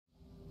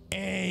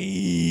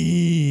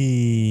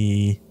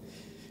Hey,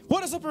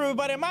 what is up,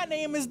 everybody? My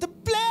name is the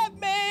Pleb,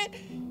 man,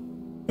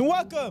 and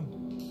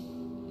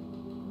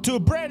welcome to a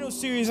brand new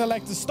series I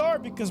like to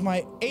start because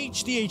my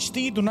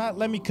ADHD do not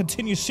let me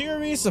continue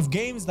series of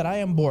games that I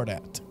am bored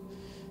at.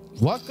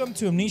 Welcome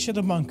to Amnehia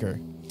the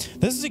Bunker.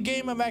 This is a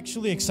game I'm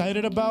actually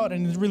excited about,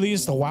 and it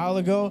released a while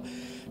ago,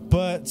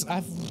 but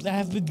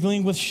I've been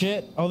dealing with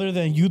shit other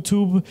than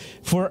YouTube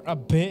for a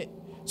bit.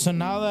 So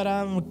now that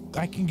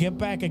I can get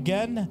back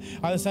again,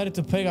 I decided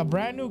to pick a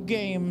brand new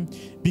game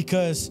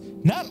because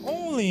not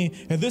only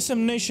this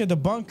Amnehia the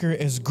Bunker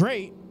is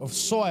great, or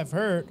so I've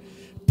heard,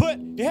 but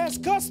it has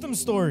custom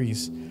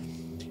stories.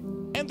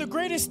 And the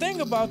greatest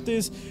thing about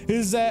this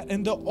is that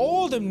in the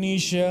old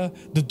Amnehia,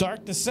 The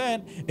Dark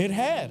Descent, it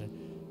had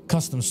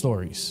custom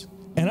stories.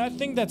 And I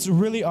think that's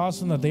really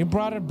awesome that they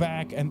brought it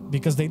back, and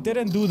because they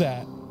didn't do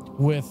that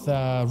with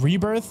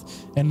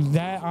Rebirth, and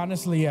that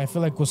honestly I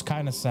feel like was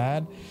kind of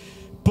sad.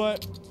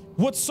 But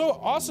what's so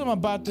awesome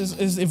about this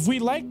is if we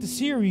like the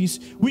series,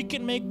 we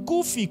can make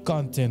goofy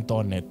content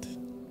on it.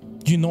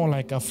 You know,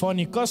 like a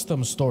funny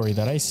custom story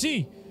that I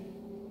see.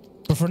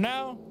 But for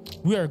now,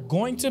 we are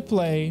going to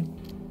play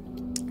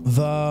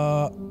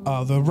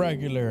the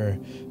regular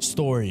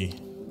story.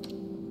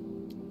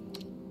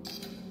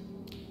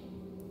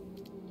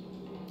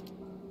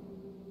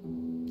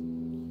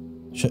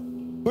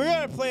 We're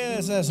gonna play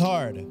this as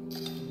hard,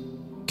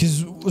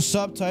 because with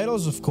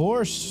subtitles, of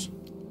course.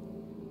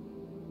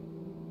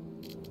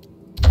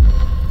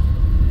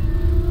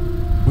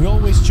 We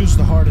always choose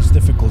the hardest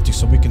difficulty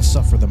so we can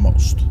suffer the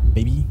most,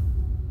 baby.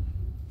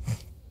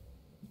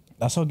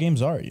 That's how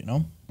games are, you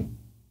know?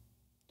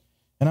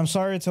 And I'm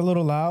sorry it's a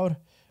little loud.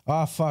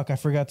 Oh, fuck, I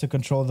forgot to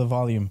control the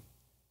volume.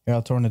 Here,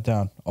 I'll turn it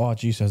down. Oh,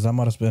 Jesus, that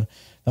must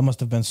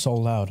have been so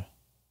loud.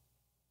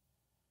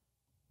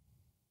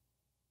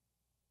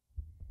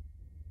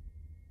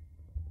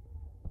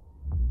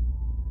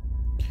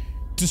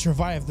 To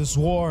survive this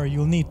war,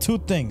 you'll need two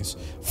things.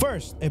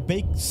 First, a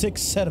basic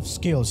set of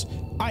skills.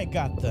 I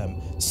got them.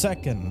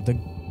 Second, the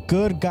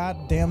good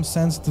goddamn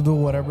sense to do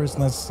whatever is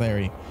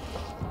necessary.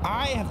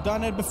 I have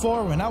done it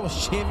before when I was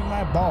shaving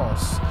my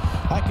balls.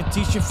 I could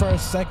teach you for a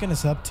second.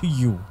 It's up to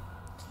you.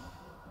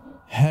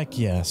 Heck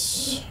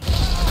yes.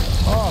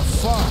 Oh,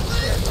 fuck.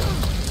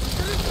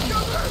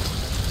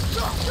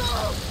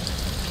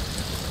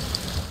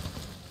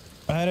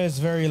 That is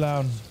very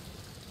loud.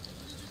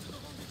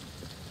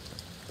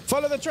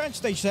 Follow the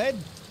trench, they said.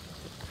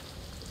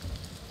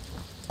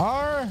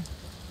 R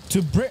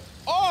to brick.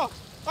 Oh,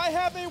 I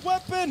have a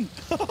weapon.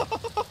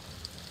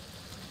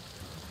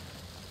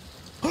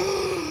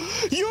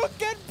 You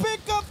can pick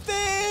up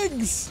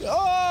things.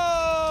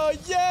 Oh,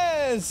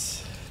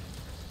 yes.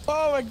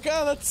 Oh my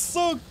God, that's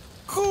so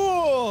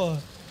cool.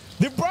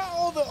 They brought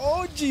all the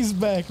OGs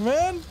back,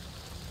 man.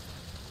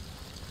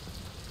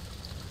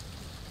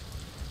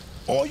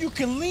 Oh, you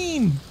can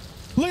lean.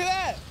 Look at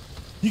that.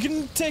 You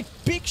can take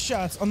big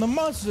shots on the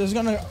monster that's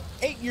gonna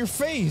eat your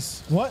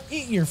face. What?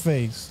 Eat your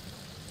face.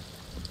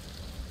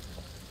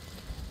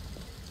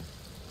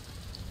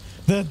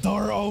 The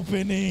door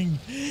opening.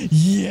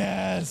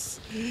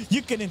 Yes.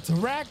 You can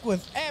interact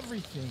with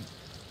everything.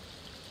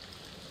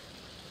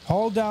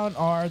 Hold down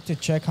R to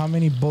check how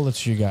many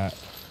bullets you got.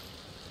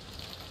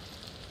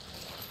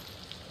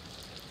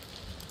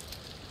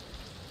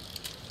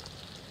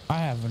 I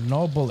have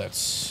no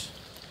bullets.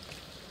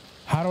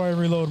 How do I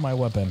reload my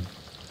weapon?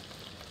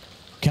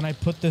 Can I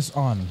put this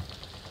on?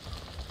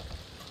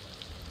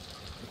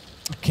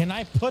 Can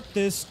I put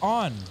this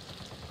on?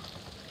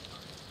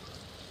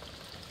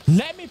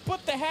 Let me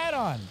put the hat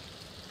on.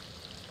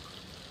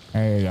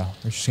 There you go.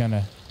 We're just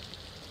gonna...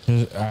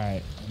 all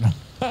right.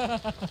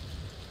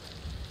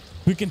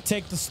 We can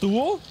take the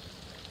stool.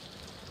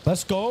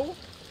 Let's go.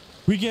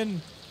 We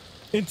can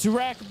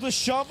interact with the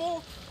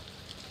shovel.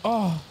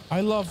 Oh,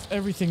 I love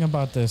everything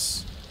about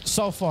this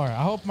so far.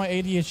 I hope my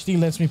ADHD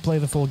lets me play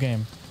the full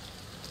game.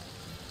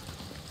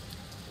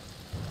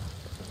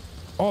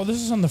 Oh,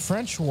 this is on the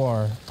French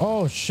War.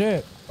 Oh,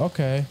 shit.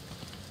 Okay.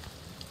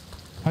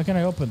 How can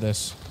I open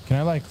this? Can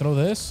I, like, throw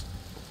this?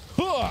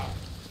 Huh!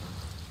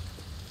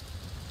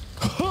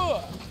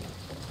 Huh!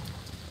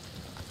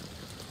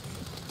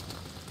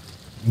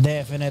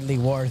 Definitely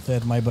worth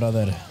it, my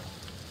brother.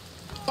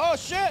 Oh,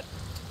 shit!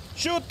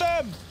 Shoot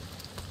them!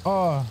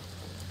 Oh,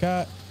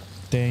 God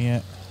dang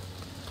it.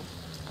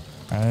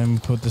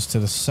 And put this to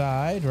the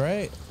side,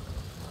 right?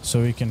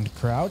 So we can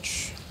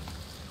crouch.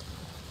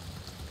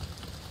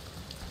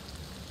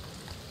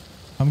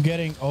 I'm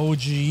getting OG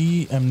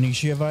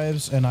Amnehia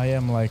vibes, and I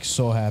am like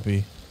so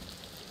happy.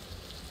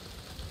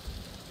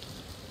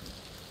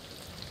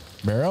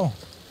 Barrel.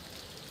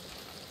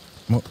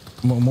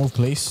 Move,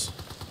 please.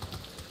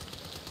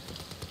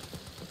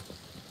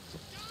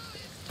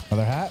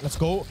 Another hat. Let's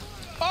go.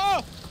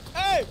 Oh!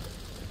 Hey!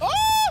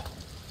 Oh!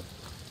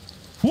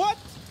 What?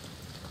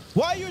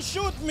 Why you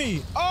shoot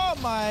me? Oh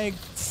my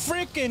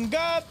freaking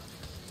God!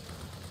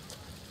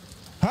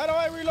 How do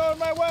I reload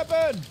my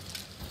weapon?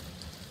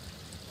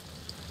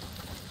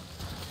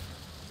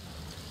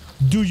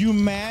 Do you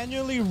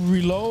manually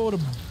reload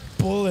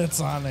bullets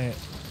on it?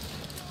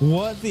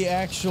 What the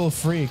actual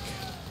freak?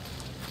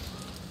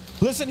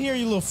 Listen here,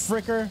 you little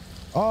fricker.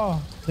 Oh,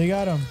 they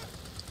got him.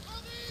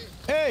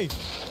 Hey,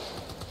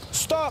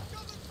 stop.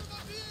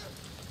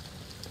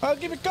 I'll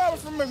give you cover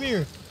from over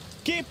here.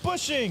 Keep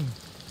pushing.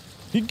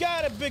 You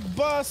got it, big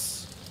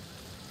boss.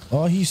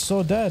 Oh, he's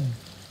so dead.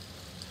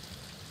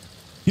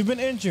 You've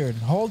been injured.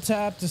 Hold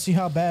tab to see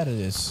how bad it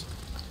is.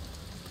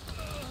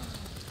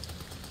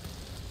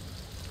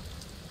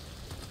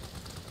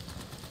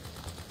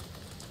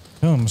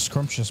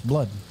 Scrumptious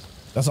blood.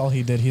 That's all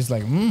he did. He's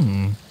like,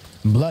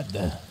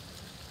 blood.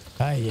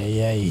 Ay,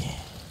 ay, ay.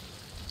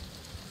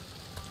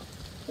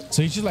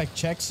 So he just like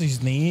checks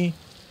his knee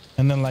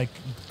and then like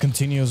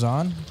continues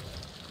on.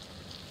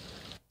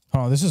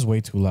 Oh, this is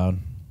way too loud.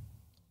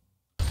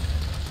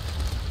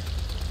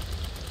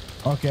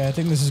 Okay, I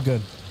think this is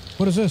good.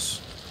 What is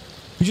this?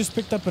 You just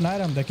picked up an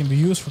item that can be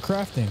used for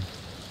crafting.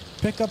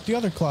 Pick up the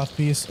other cloth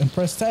piece and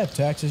press tab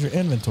to access your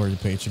inventory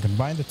page and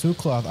combine the two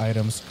cloth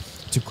items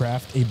to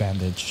craft a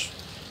bandage.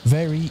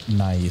 Very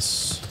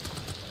nice.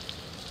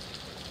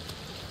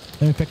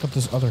 Let me pick up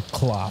this other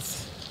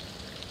cloth.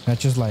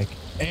 That's just like,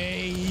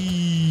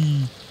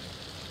 hey,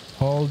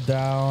 hold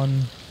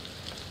down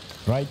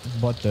right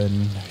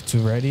button to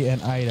ready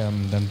an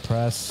item, then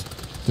press.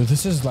 Dude,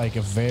 this is like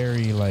a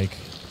very like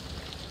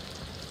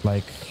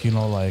you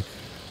know, like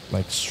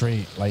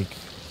straight, like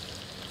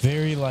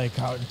very like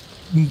how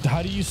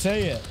do you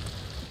say it?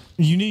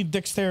 You need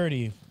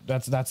dexterity.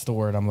 That's the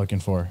word I'm looking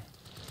for.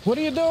 What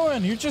are you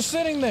doing? You're just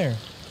sitting there.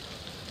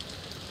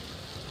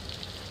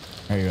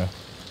 There you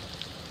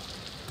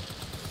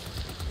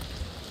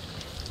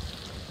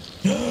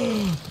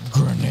go.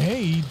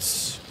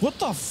 Grenades? What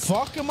the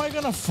fuck am I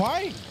gonna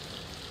fight?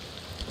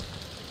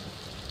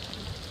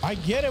 I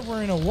get it,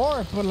 we're in a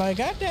war, but like,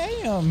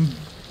 goddamn.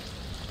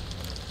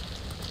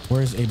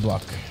 Where's a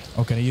block?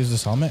 Oh, can I use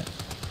this helmet?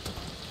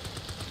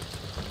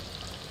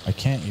 I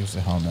can't use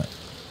the helmet.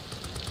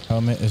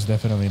 Helmet is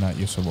definitely not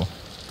usable.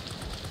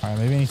 All right,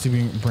 maybe I need to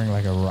bring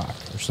like a rock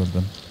or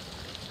something.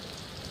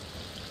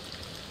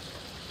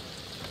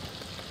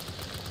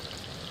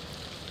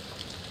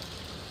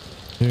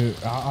 Dude,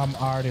 I'm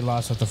already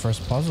lost at the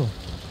first puzzle.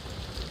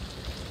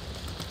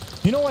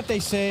 You know what they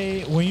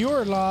say? When you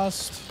are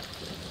lost,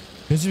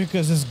 it's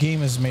because this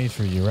game is made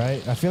for you,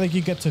 right? I feel like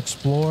you get to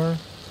explore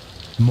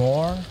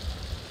more,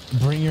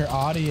 bring your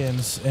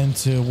audience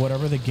into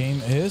whatever the game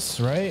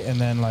is, right?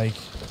 And then like,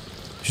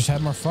 just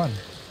have more fun.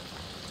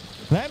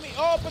 Let me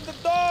open the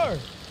door.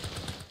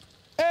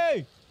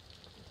 Hey,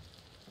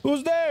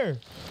 who's there?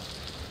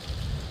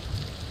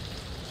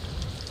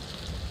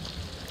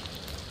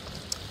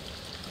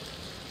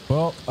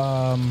 Well,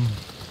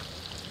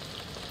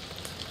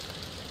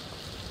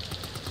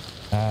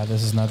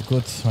 this is not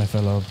good, my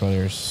fellow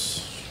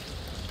brothers.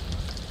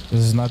 This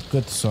is not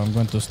good, so I'm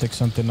going to stick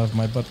something up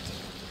my butt.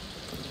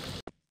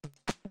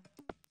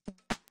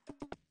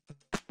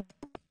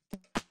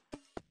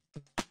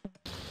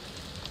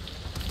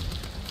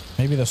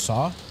 Maybe the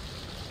saw?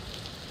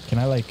 Can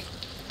I like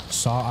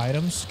saw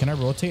items? Can I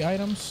rotate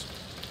items?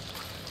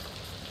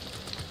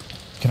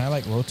 Can I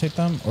like rotate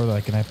them? Or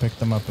like can I pick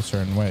them up a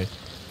certain way?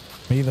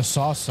 Maybe the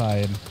saw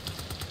side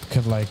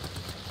could like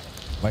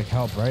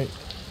help, right?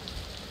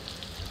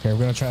 Okay, we're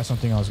gonna try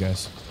something else,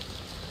 guys.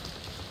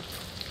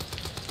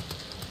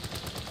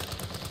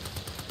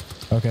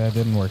 Okay, that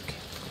didn't work.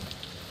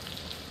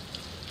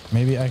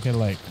 Maybe I could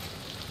like...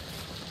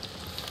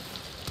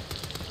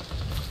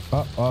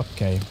 Oh,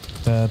 okay.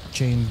 The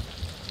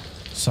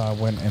chainsaw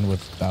went in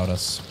without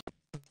us.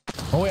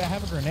 Oh wait, I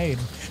have a grenade.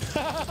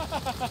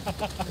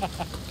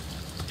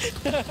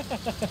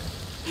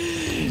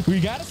 We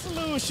got a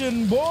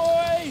solution,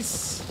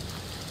 boys.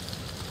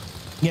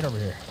 Get over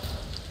here.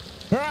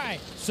 All right,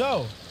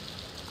 so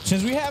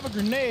since we have a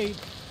grenade,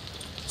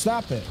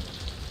 stop it.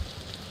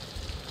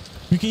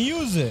 We can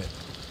use it.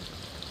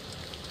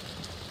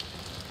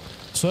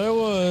 So it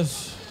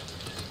was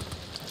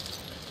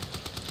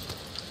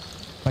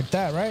like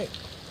that, right?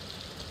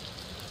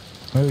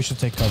 Maybe we should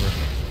take cover.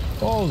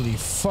 Holy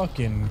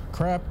fucking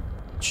crap.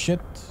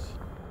 Shit.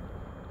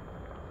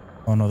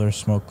 Oh no, there's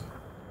smoke.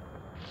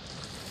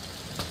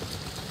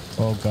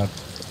 Oh god.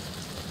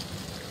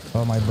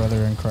 Oh my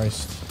brother in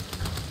Christ.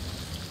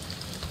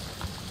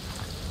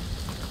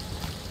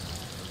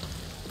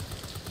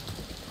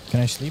 Can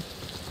I sleep?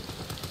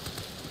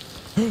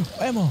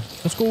 Ammo!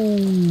 Let's go!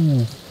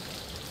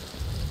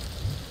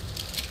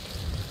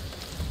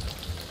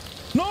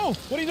 No!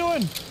 What are you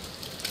doing?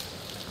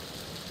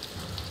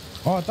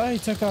 Oh, I thought he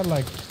took out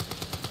like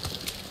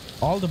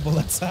all the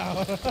bullets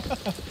out.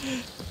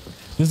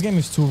 This game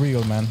is too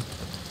real, man.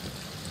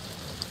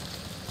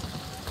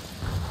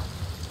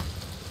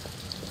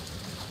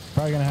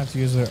 Probably gonna have to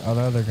use the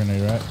other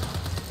grenade, right?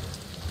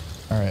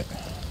 Alright.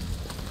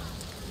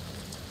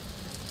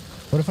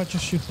 What if I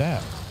just shoot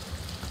that?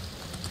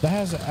 That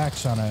has an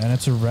axe on it and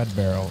it's a red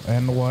barrel.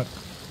 And what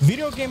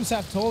video games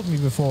have told me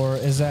before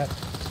is that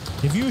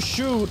if you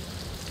shoot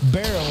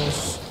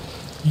barrels,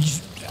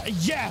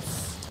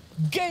 yes!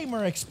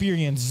 gamer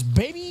experience,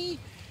 baby.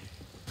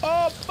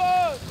 Oh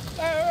fuck!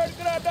 I heard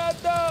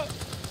granada.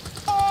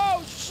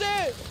 Oh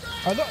shit!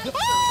 I don't.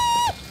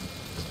 Ah!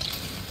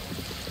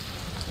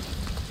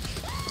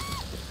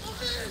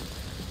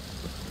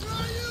 Where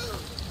are you?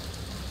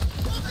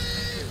 Bobby!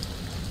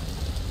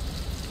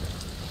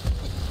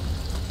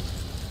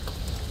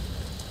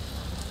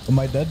 Am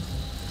I dead?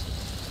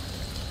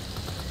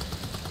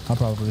 I'm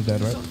probably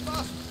dead, right?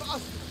 Fast,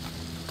 fast!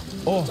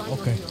 Oh,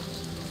 okay.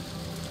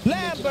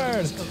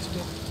 Lambert!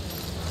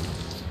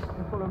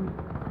 Follow me.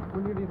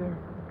 We're nearly there.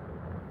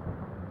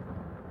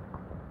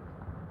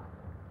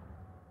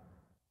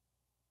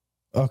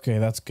 Okay,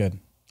 that's good.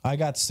 I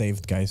got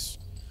saved, guys.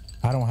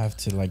 I don't have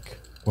to, like,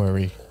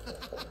 worry.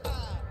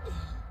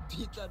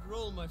 Beat that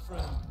roll, my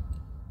friend.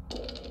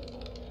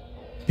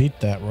 Beat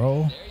that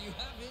roll. There you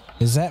have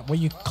it. Is that what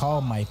you call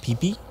my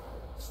pee-pee?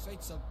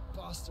 Fate's a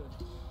bastard.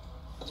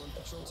 I'm on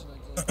patrol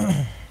tonight,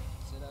 Glenn.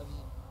 C'est la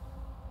vie.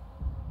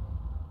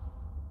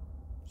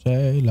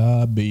 C'est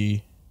la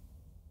vie.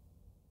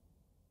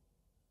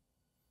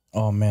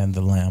 Oh man,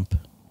 the lamp.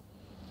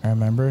 I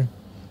remember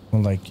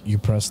when like you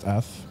pressed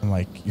F and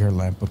like your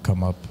lamp would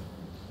come up.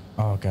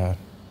 Oh god.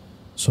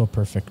 So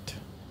perfect.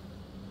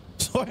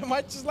 So am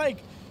I just like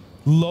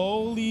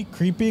lowly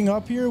creeping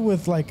up here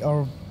with like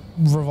a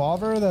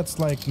revolver that's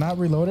like not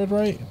reloaded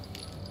right?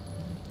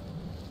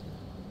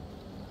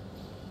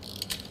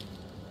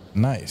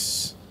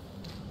 Nice.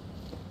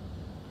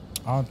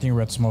 I don't think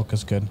red smoke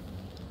is good.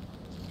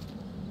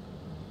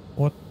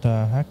 What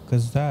the heck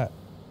is that?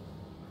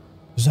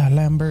 Is that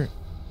Lambert?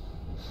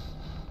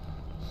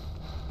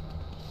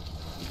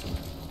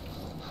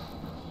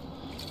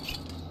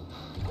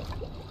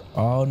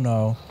 Oh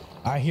no.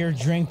 I hear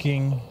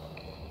drinking.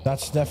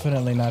 That's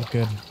definitely not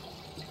good.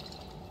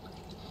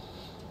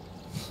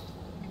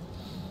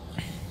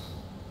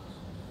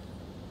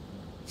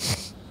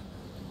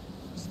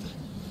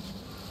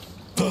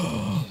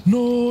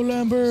 No,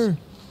 Lambert.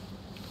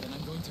 Then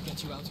I'm going to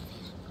get you out of here.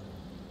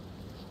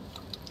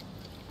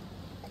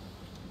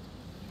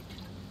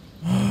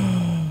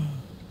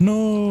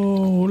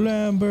 No,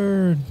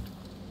 Lambert.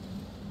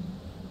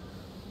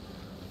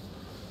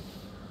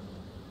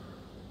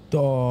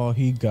 Oh,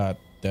 he got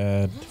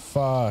dead.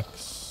 Fuck's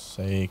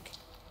sake.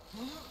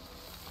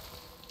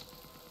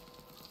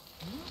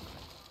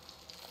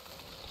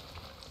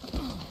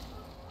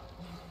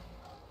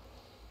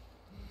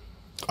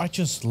 I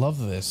just love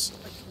this.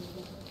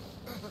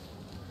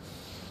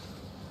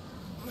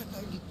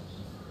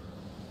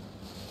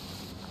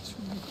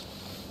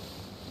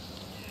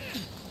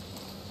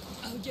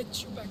 I'll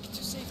get you back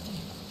to safety.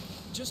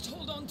 Just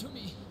hold on to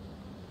me.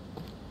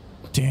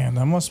 Damn,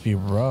 that must be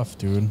rough,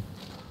 dude.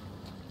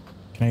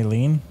 Can I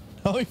lean?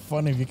 That'll be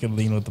fun if you could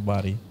lean with the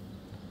body.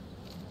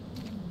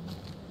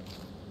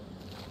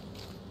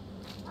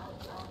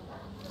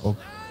 Oh.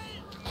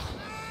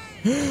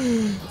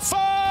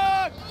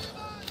 Fuck!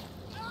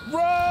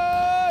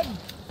 Run!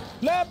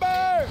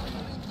 Lambert!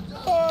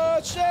 Oh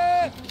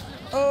shit!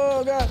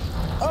 Oh god.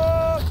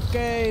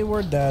 Okay,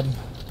 we're dead.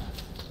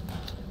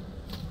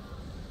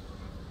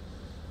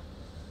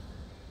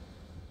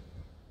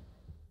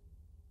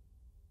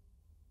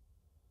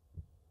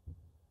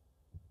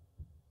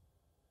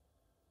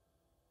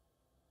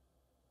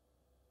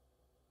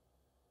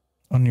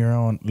 On your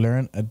own,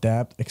 learn,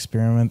 adapt,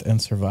 experiment,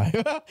 and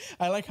survive.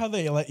 I like how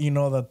they let you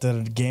know that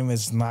the game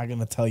is not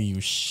gonna tell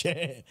you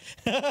shit.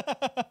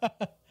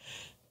 Not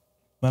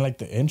like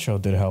the intro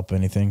did help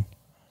anything.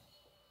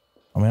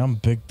 I mean, I'm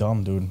big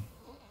dumb, dude.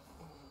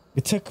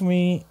 It took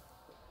me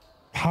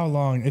how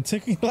long? It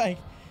took me like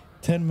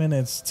 10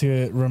 minutes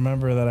to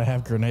remember that I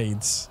have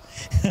grenades.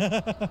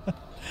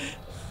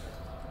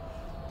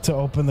 To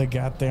open the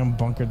goddamn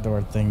bunker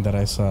door thing that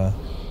I saw.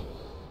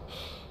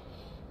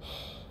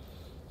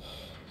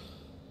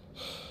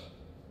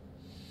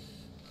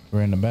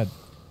 We're in the bed.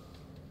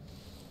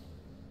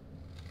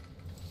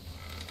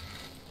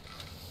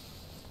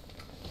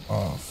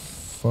 Oh,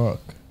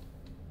 fuck.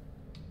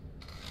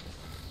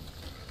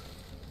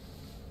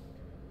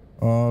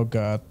 Oh,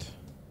 God.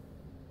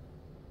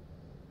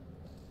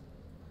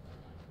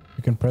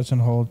 You can press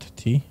and hold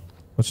T.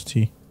 What's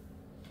T?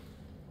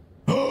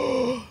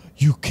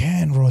 You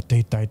can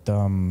rotate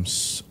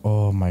items.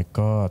 Oh, my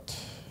God.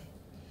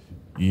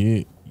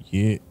 Yeah.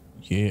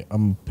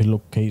 I'm a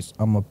pillowcase.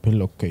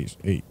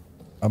 Hey.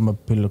 I'm a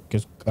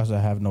pillowcase because I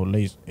have no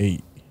lace.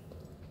 Hey.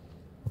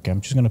 Okay,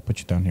 I'm just going to put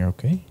you down here,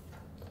 okay?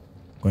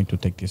 Going to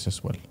take this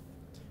as well.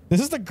 This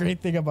is the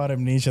great thing about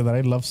Amnesia that I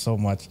love so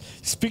much.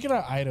 Speaking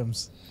of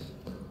items.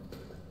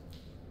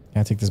 Can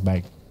I take this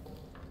bag?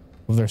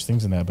 Oh, there's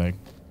things in that bag.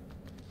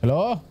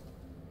 Hello?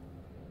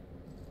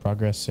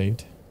 Progress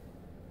saved.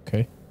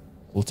 Okay.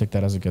 We'll take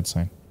that as a good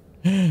sign.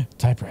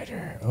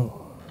 Typewriter.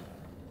 Oh.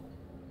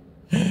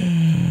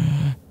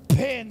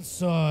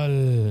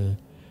 Pencil.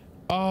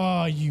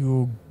 Oh,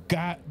 you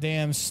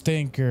goddamn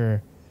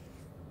stinker.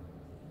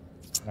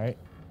 All right.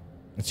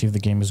 Let's see if the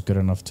game is good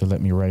enough to let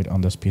me write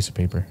on this piece of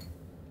paper.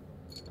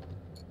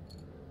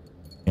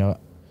 You know,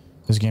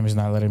 this game is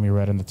not letting me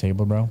write on the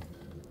table, bro.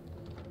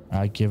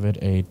 I give it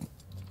a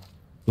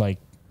like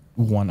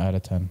 1 out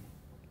of 10.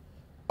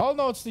 All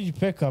notes that you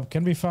pick up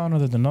can be found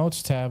under the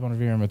Notes tab on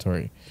your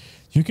inventory.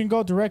 You can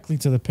go directly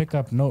to the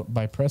pickup note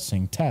by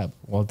pressing tab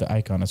while the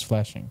icon is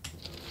flashing.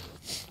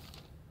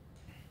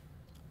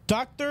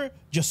 Dr.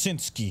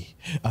 Jasinski,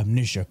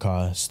 amnesia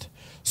caused.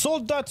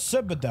 Soldat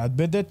Sebeda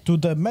admitted to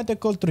the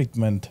medical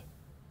treatment.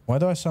 Why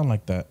do I sound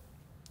like that?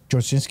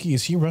 Jasinski,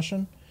 is he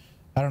Russian?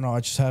 I don't know. I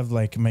just have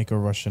like make a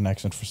Russian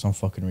accent for some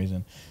fucking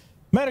reason.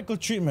 Medical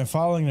treatment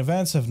following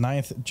events of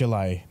 9th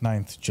July.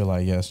 9th July,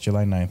 yes,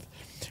 July 9th.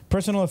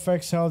 Personal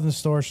effects held in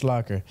storage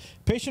locker.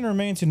 Patient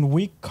remains in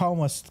weak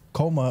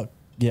coma,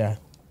 yeah.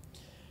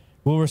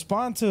 Will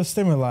respond to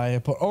stimuli,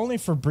 but only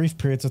for brief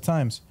periods of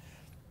time.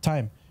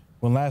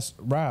 When last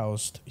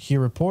roused, he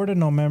reported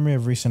no memory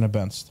of recent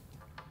events.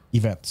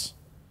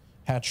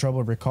 Had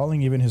trouble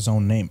recalling even his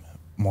own name,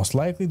 most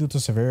likely due to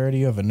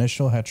severity of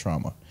initial head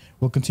trauma.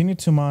 Will continue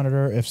to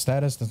monitor. If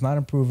status does not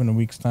improve in a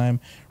week's time,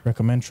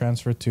 recommend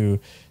transfer to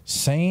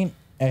Saint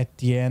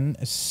Etienne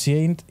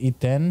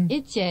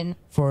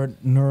for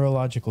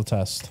neurological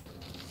test.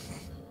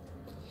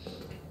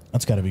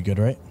 That's got to be good,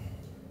 right?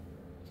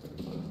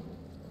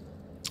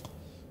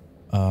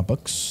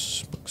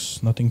 Books.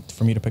 Nothing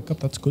for me to pick up.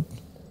 That's good.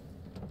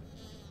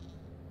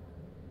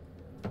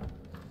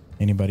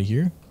 Anybody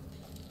here?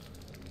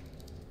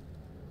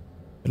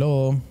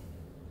 Hello?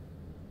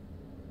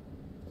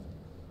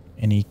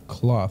 Any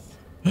cloth?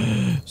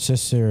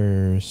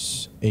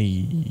 Scissors.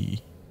 Can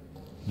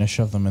I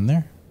shove them in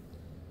there?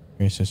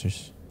 Here's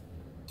scissors.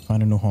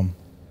 Find a new home.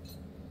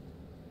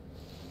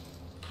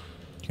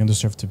 You don't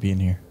deserve to be in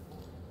here.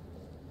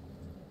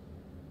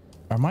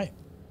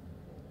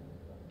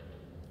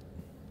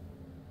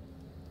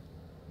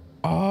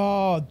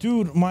 Oh,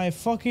 dude, my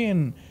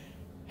fucking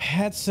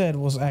headset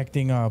was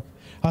acting up.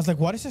 I was like,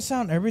 why does it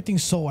sound everything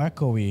so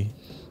echoey?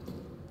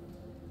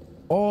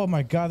 Oh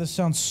my god, this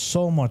sounds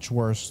so much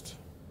worse.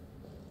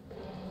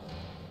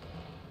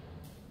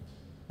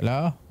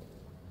 Hello?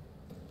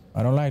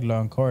 I don't like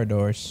long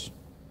corridors.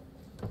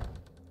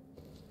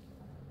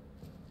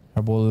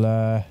 I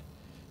will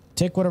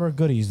take whatever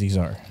goodies these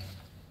are.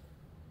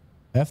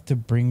 I have to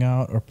bring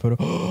out or put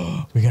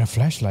we got a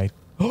flashlight.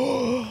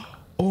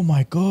 Oh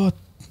my god.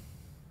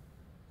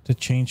 To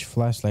change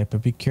flashlight,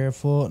 but be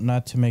careful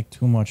not to make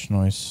too much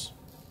noise.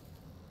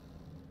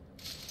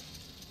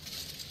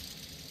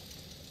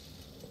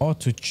 Oh,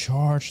 to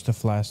charge the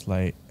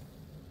flashlight.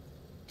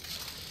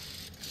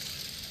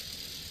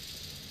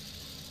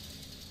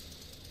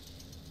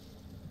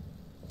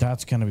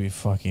 That's gonna be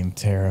fucking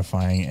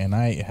terrifying, and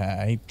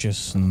I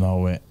just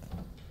know it.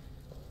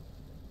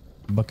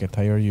 Bucket,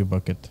 how are you,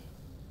 Bucket?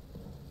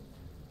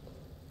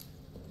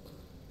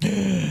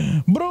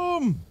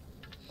 Broom!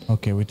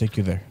 Okay, we take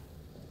you there.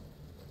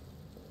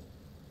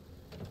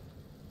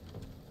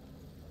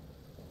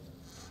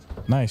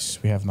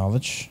 Nice, we have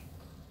knowledge.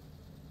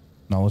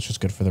 Knowledge is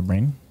good for the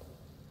brain.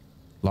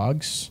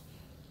 Logs.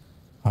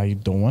 How you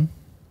doing?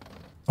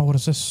 Oh, what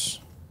is this?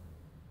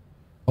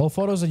 All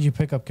photos that you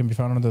pick up can be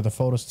found under the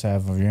Photos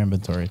tab of your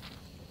inventory.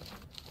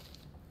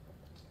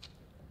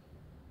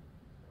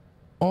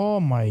 Oh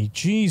my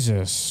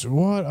Jesus.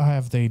 What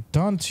have they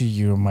done to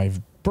you, my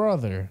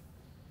brother?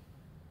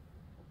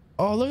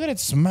 Oh, look at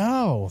its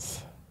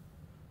mouth.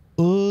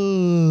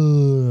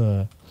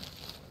 Ugh.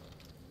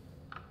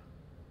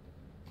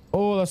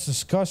 Oh, that's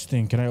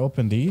disgusting. Can I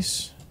open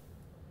these?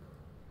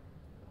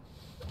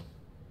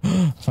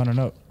 Found a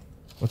note.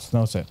 What's the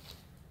note say?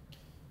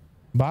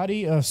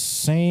 Body of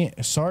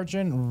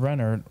Sergeant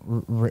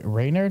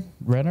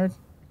Reynard.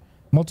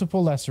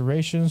 Multiple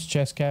lacerations,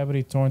 chest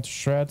cavity torn to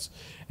shreds,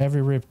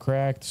 every rib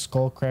cracked,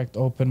 skull cracked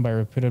open by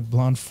repeated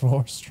blunt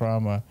force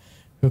trauma.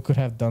 Who could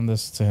have done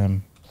this to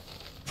him?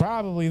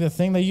 Probably the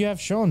thing that you have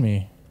shown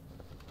me.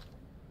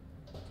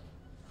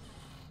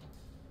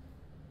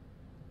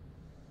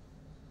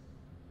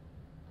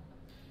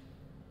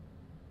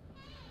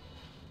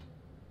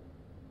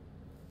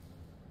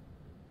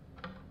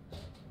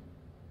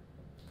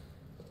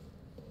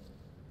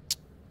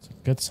 It's a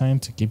good sign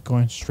to keep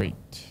going straight.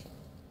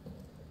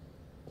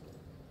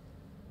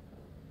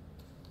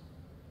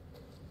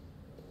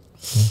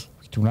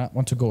 We do not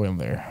want to go in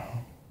there.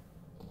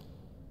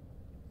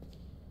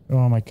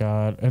 Oh my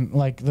god. And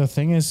like the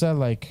thing is that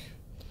like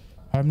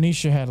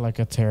Amnesia had like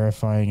a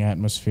terrifying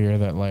atmosphere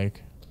that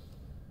like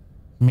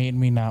made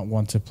me not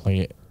want to play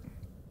it.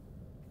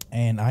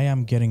 And I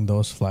am getting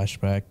those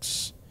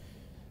flashbacks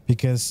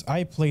because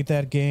I played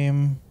that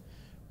game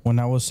when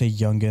I was a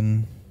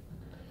youngin',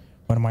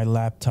 when my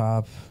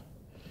laptop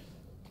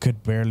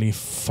could barely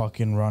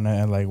fucking run it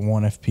at like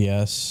 1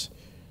 FPS.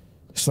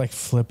 It's like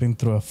flipping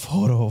through a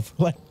photo of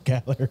like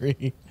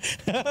gallery.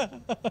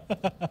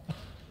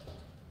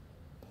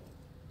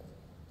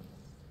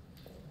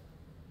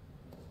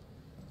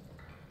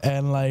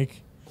 And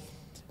like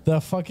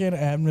the fucking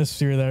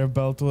atmosphere that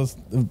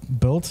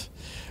built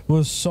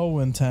was so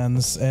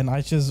intense, and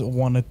I just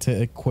wanted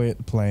to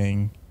quit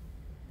playing.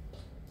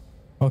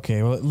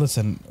 Okay, well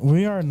listen,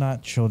 we are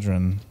not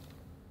children.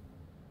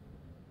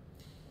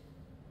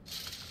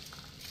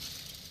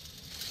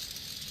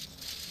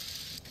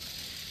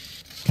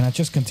 Can I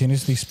just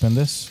continuously spin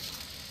this?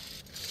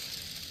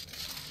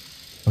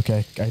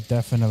 Okay, I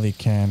definitely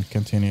can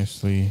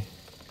continuously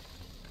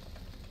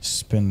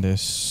spin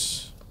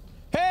this.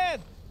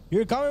 Head!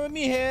 You're coming with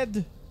me,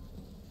 head!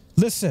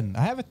 Listen,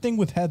 I have a thing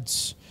with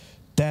heads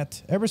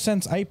that ever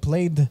since I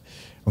played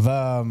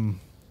the...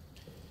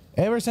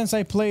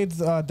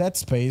 Dead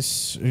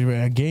Space,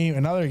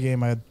 another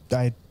game I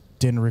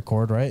didn't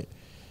record, right?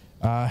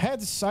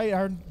 Heads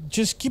are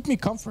just keep me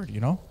comfort, you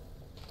know?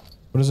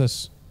 What is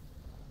this?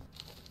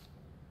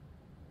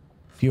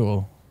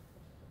 Fuel.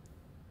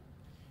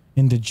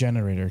 In the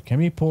generator. Can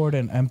be poured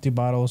in empty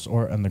bottles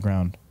or on the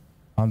ground.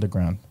 On the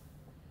ground.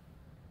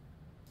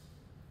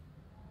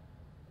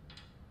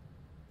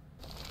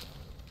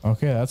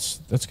 Okay,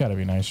 that's gotta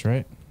be nice,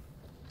 right?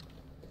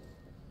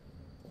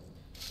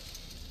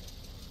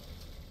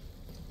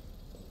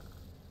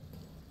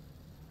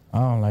 I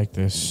don't like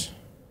this.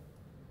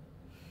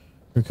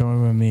 You're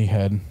coming with me,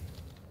 head.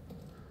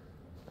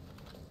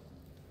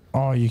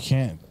 Oh, you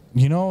can't.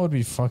 You know what would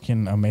be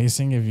fucking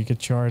amazing if you could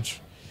charge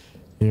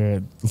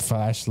your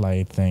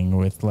flashlight thing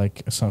with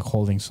like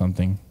holding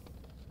something.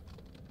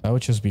 That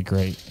would just be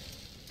great.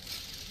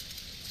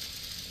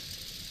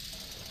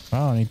 I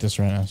don't need this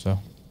right now, so.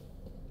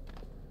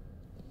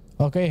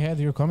 Okay, head,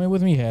 you're coming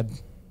with me, head.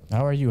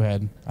 How are you,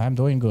 head? I'm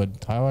doing good.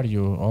 How are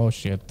you? Oh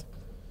shit.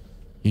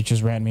 You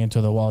just ran me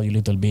into the wall, you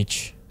little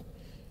bitch.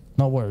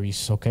 No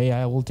worries, okay?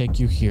 I will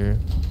take you here.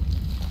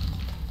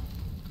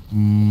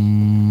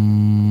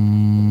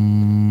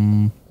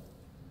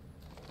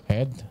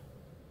 Head.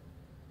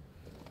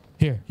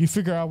 Here, you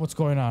figure out what's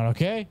going on,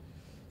 okay?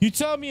 You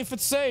tell me if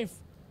it's safe.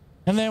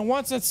 And then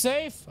once it's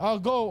safe, I'll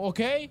go,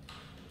 okay?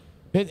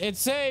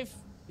 It's safe.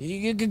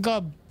 You can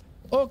come.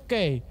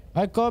 Okay.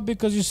 I come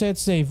because you said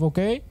safe,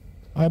 okay?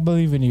 I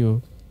believe in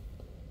you.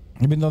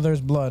 Even though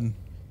there's blood.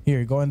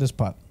 Here, go in this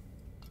pot.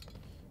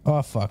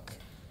 Oh, fuck.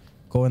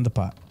 Go in the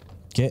pot.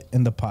 Get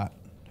in the pot,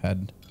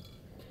 head.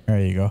 There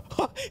you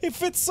go. It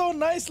fits so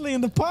nicely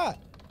in the pot.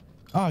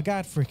 Oh,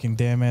 god freaking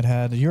damn it,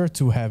 head. You're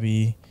too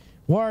heavy.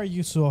 Why are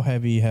you so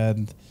heavy,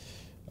 head?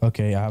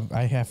 Okay,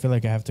 I feel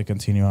like I have to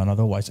continue on.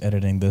 Otherwise,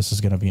 editing this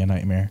is going to be a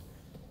nightmare.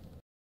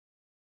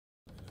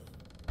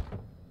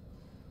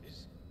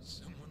 Is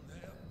someone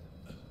there?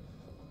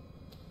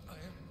 I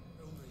am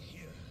over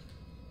here.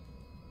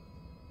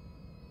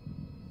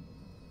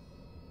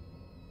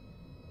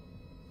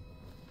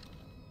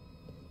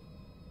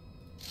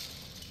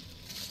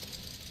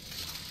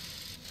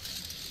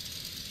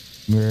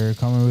 You're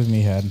coming with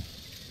me, head.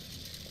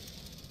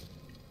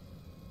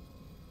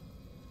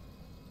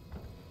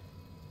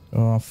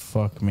 Oh,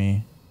 fuck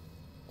me.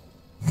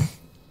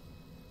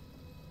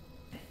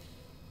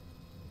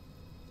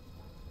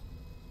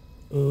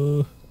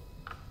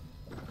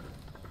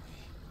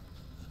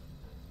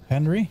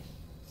 Henry?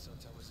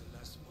 Thought I was the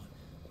last one.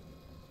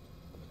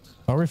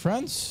 Are we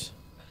friends?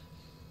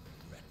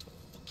 Rat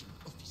fucking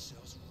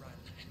officers ran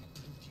and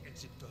blew the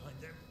exit behind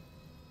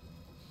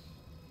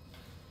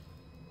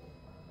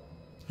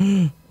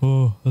them.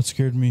 Oh, that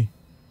scared me.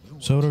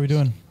 So what are we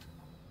doing?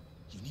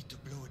 You need to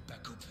blow it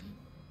back open.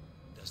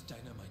 There's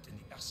dynamite in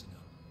the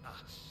arsenal.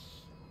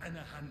 And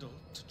a handle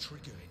to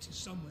trigger it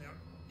somewhere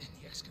in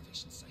the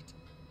excavation site.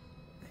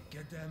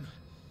 Get them,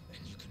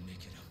 and you can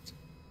make it out.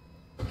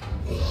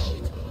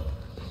 Shit.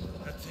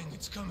 That thing,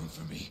 it's coming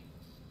for me.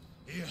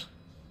 Here,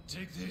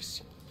 take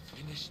this.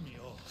 Finish me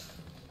off.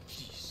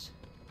 Please.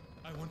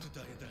 I want to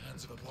die at the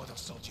hands of a border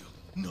soldier,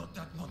 not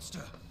that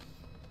monster.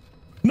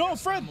 No,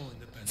 Fred!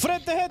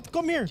 Fred the head,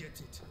 come here!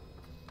 Get it.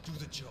 Do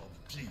the job,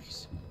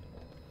 please.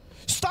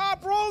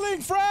 Stop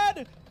rolling,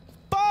 Fred!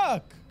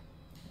 Fuck!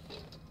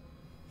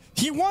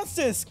 He wants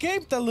to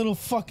escape, that little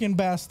fucking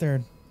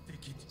bastard.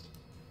 Take it.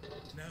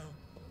 Now.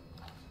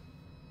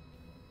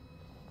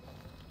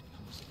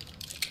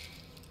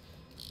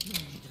 You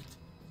need it.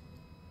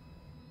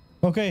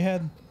 Okay,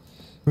 head.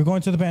 We're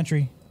going to the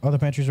pantry. Oh, the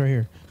pantry's right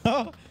here.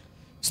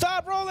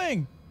 Stop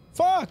rolling!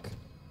 Fuck!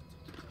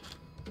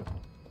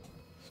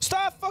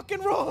 Stop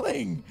fucking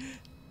rolling!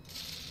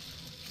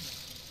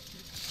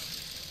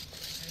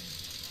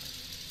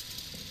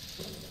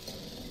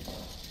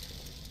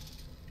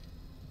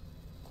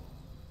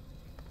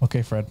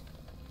 Okay, Fred.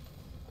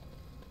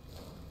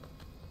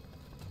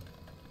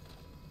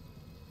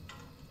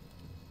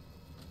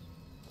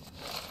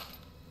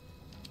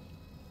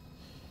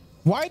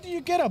 Why do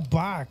you get a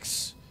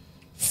box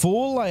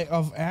full like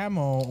of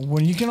ammo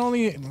when you can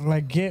only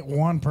like get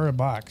one per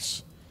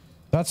box?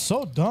 That's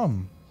so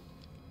dumb.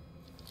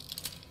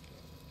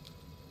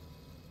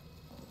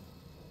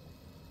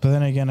 But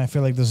then again, I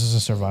feel like this is a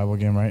survival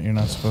game, right? You're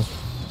not supposed to...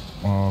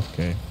 Oh,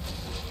 okay.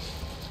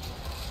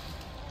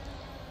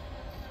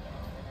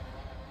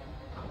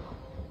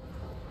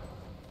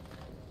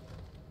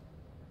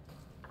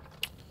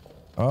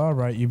 All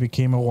right, you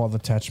became a wall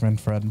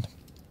attachment, friend.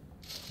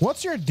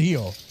 What's your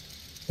deal?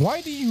 Why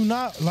do you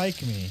not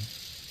like me?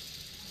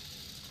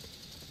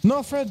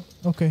 No, Fred.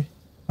 Okay.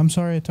 I'm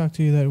sorry I talked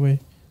to you that way.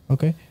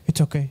 Okay?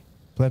 It's okay,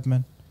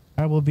 Plebman.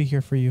 I will be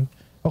here for you.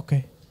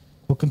 Okay.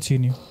 We'll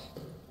continue.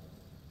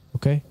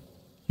 Okay?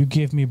 You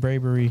give me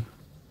bravery.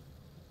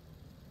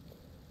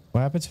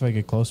 What happens if I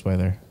get close by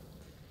there?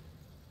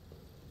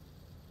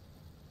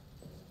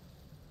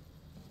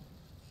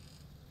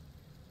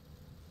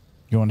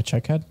 You want to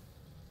check, head?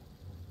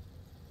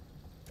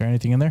 Is there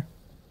anything in there?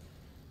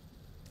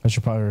 I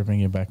should probably bring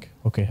you back.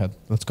 Okay, head.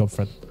 Let's go,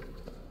 Fred.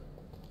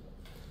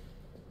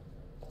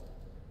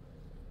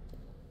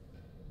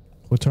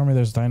 Who told me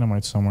there's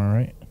dynamite somewhere,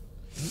 right?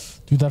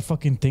 Dude, that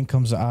fucking thing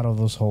comes out of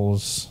those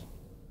holes.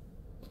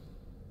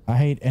 I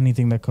hate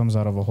anything that comes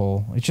out of a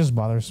hole. It just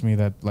bothers me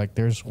that, like,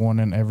 there's one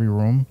in every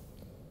room.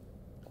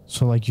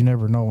 So, like, you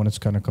never know when it's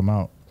gonna come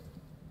out.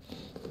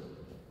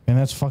 And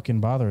that's fucking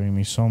bothering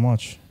me so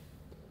much.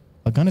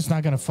 A gun is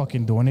not gonna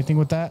fucking do anything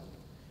with that.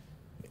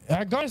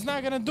 That gun is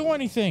not gonna do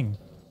anything.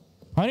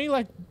 I need,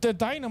 like, the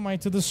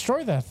dynamite to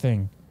destroy that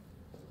thing.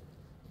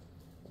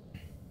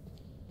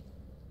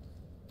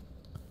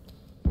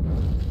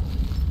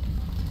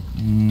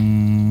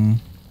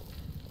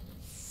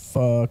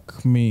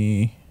 Fuck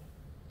me.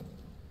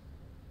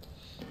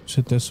 Is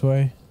it this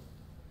way?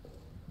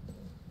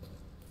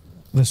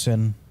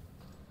 Listen.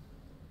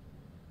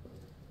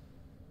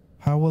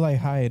 How will I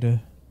hide?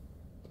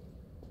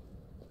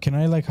 Can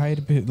I, like,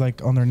 hide,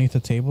 like, underneath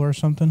a table or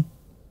something?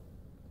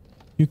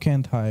 You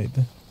can't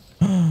hide.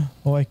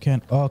 Oh, I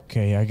can't.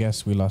 Okay, I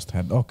guess we lost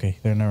head. Okay,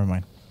 there, never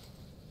mind.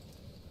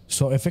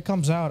 So if it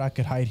comes out, I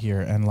could hide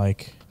here and,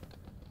 like,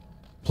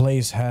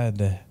 place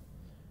head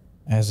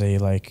as a,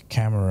 like,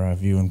 camera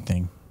viewing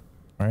thing.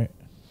 Right?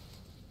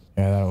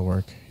 Yeah, that'll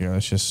work. Here,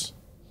 let's just...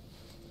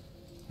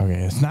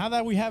 Okay, now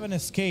that we have an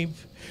escape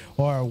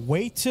or a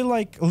way to,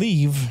 like,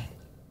 leave,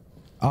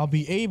 I'll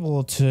be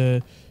able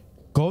to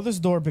go this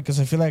door because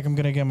I feel like I'm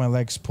gonna get my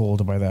legs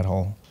pulled by that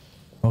hole.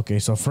 Okay,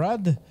 so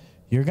Fred,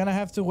 you're gonna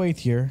have to wait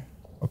here.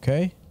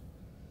 Okay?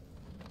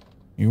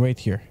 You wait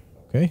here.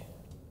 Okay?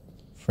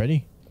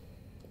 Freddy?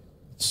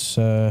 Let's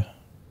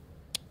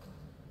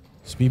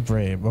be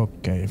brave.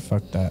 Okay,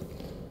 fuck that.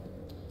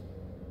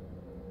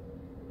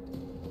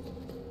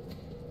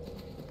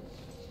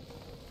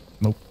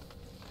 Nope.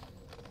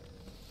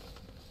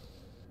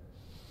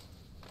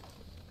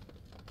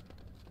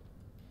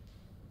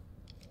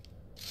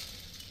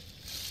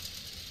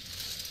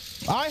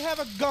 I have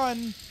a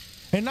gun,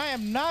 and I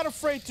am not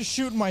afraid to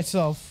shoot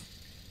myself.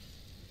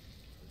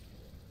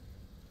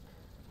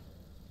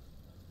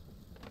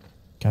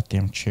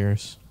 Goddamn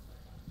chairs.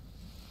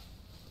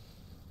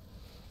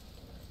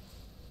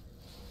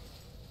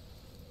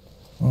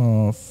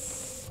 Oh,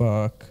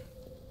 fuck.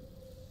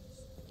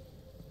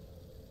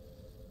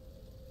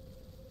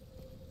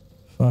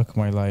 Fuck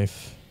my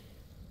life.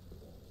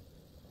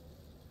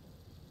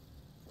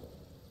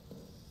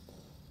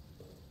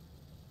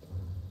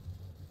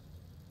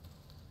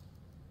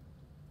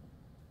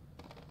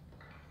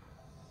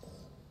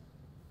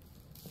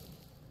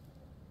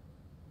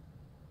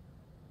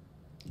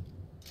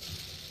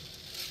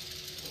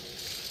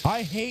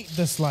 I hate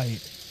this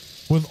light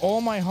with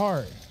all my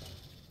heart.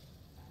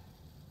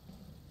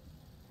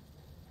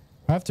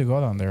 I have to go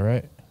down there,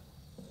 right?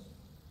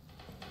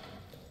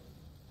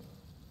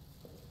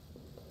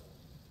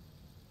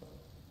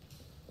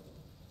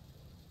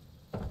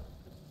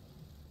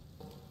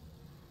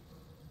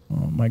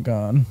 Oh my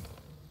god.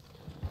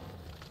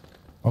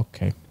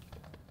 Okay.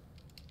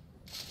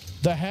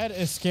 The head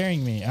is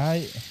scaring me.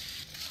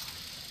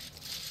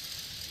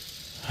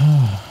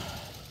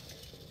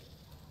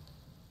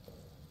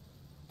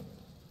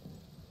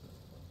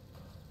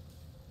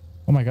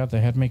 Oh my god, the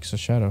head makes a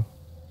shadow.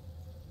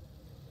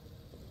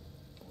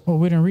 Oh,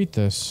 we didn't read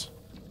this.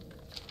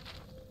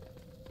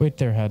 Wait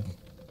there, head.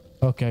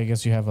 Okay, I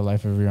guess you have a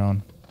life of your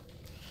own.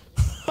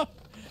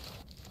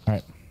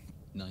 Alright.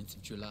 9th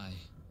of July,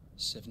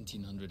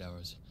 1700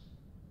 hours.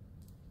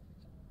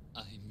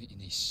 I'm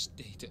in a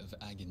state of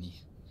agony.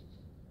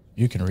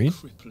 You can read? It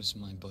cripples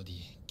my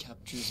body,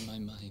 captures my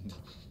mind,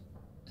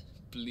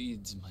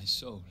 bleeds my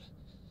soul.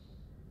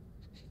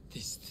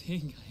 This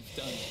thing I've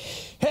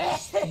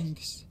done.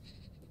 This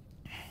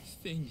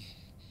thing.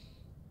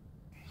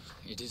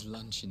 It is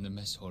lunch in the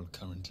mess hall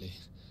currently.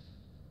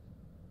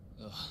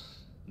 Ugh,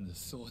 the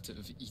thought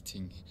of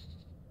eating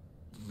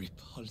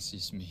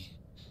repulses me.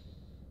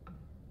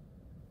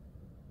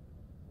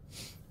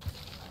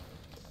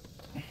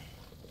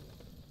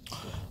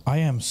 I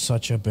am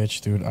such a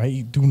bitch, dude.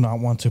 I do not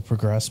want to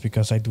progress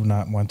because I do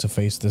not want to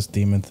face this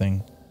demon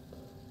thing.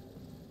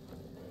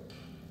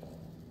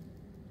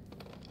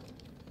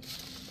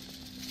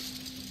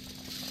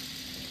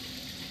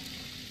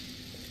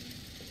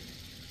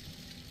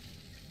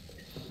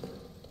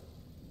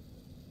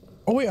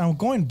 Oh wait, I'm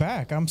going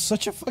back. I'm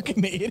such a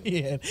fucking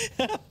idiot.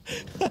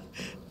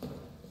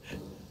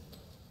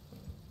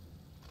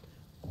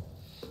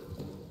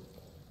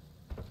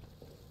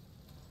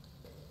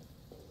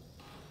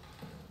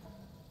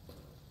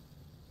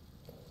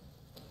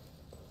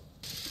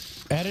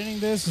 Editing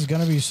this is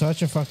gonna be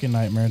such a fucking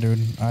nightmare, dude.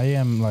 I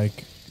am,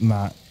 like,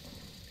 not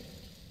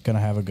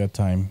gonna have a good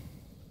time.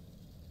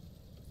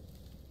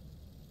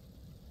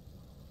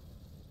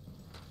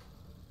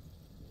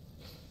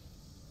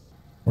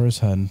 Where's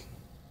Head?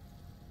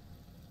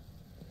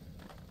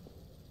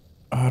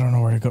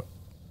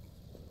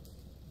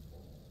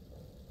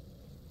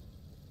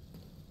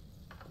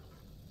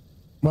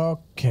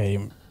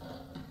 Okay.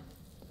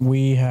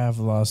 We have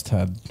lost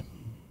head.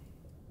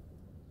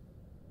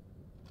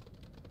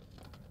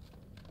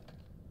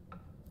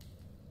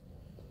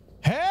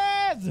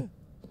 Head!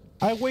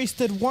 I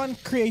wasted 1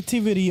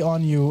 creativity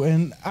on you,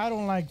 and I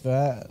don't like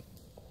that.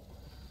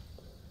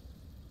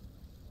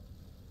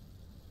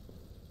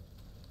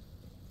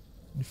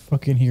 You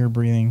fucking hear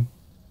breathing.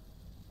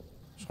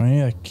 So I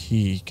need a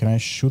key. Can I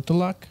shoot the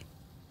lock?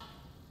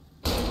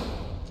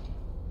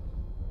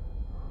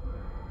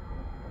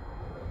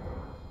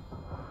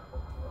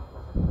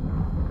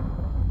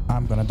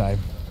 I'm gonna die.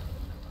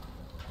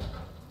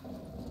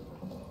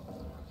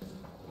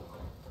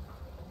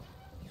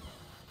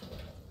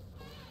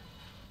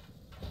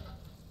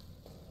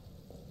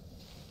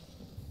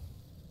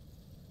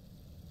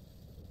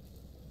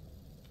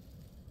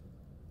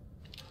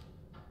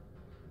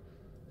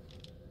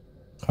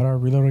 How do I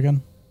reload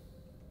again?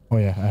 Oh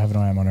yeah, I have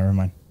no ammo. Never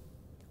mind.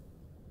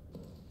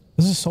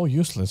 This is so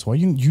useless. Why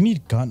you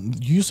need gun?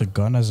 You use a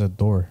gun as a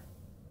door.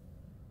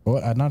 Oh,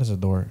 not as a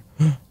door.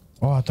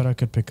 Oh, I thought I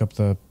could pick up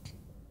the.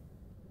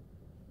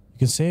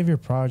 You can save your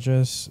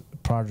progress.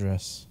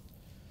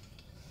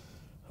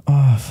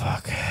 Oh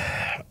fuck.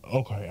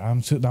 Okay,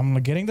 I'm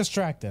getting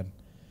distracted.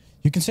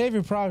 You can save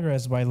your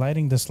progress by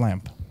lighting this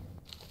lamp.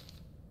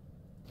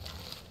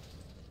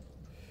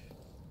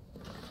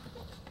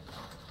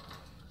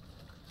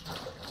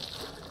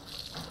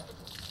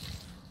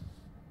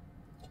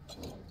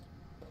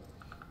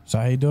 Is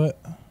that how you do it?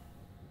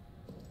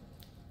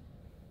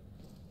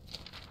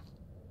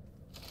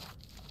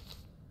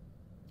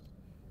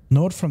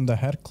 Note from the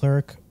head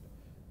clerk.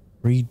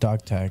 Read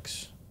dog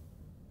tags.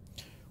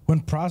 When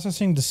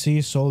processing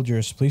deceased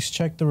soldiers, please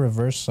check the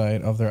reverse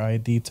side of their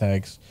ID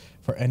tags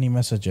for any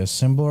messages,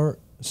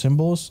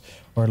 symbols,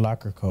 or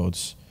locker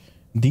codes.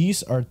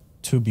 These are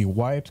to be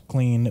wiped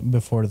clean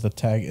before the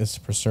tag is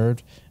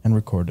preserved and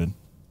recorded.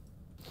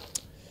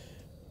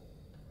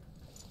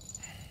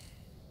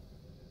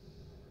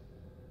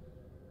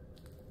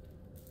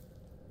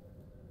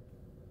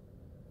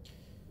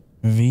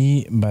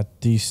 V.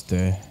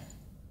 Batiste.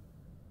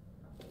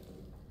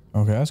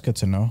 Okay, that's good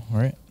to know,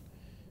 right?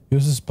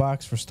 Use this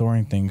box for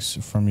storing things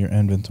from your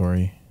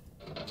inventory.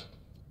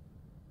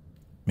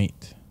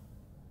 Meat.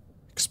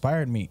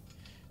 Expired meat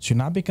should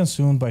not be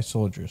consumed by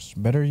soldiers.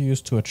 Better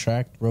used to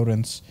attract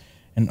rodents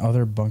and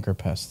other bunker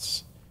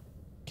pests.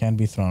 Can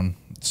be thrown.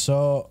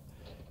 So,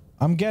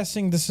 I'm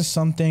guessing this is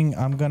something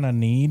I'm gonna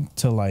need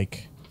to,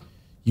 like,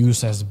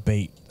 use as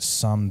bait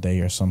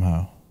someday or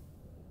somehow.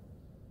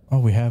 Oh,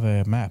 we have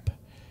a map.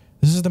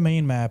 This is the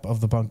main map of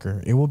the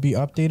bunker. It will be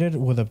updated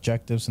with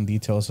objectives and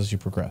details as you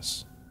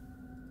progress.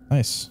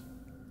 Nice.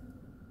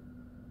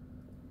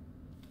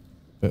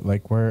 But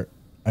like where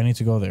I need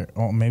to go there.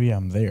 Oh, maybe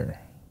I'm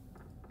there.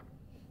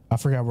 I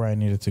forgot where I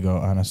needed to go,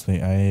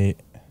 honestly. I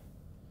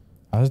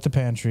was at the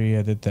pantry,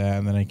 I did that,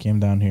 and then I came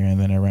down here and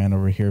then I ran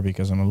over here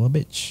because I'm a little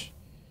bitch.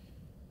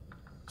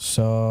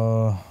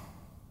 So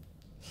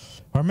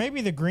or maybe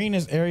the green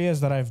is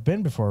areas that I've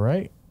been before,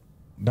 right?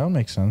 That would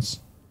make sense.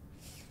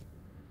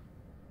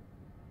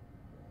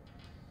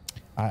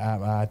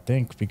 I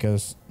think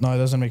because no, it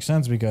doesn't make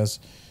sense because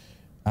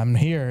I'm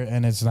here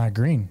and it's not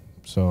green.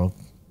 So,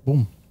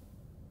 boom.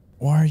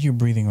 Why are you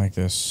breathing like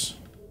this?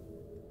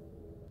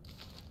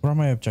 What are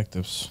my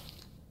objectives?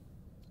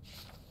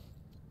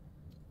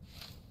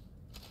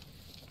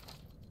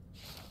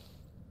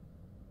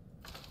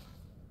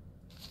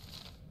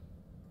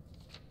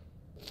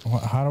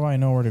 How do I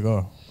know where to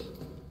go?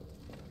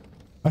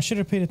 I should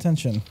have paid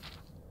attention.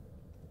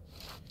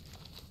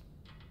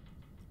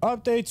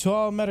 Update to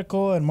all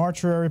medical and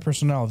mortuary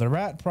personnel. The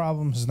rat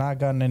problem has not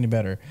gotten any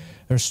better.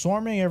 They're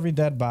swarming every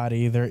dead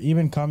body. They're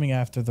even coming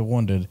after the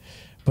wounded.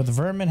 But the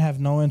vermin have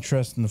no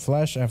interest in the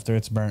flesh after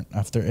it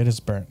is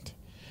burnt.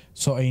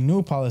 So a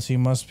new policy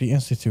must be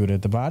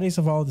instituted. The bodies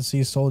of all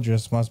deceased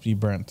soldiers must be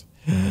burnt.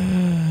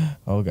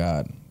 Oh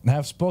God. I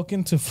have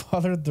spoken to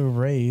Father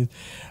DeRay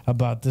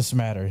about this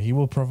matter. He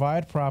will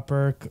provide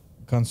proper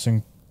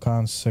consecration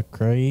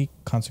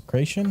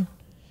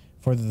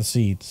for the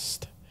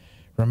deceased.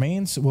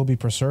 Remains will be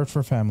preserved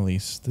for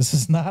families. This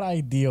is not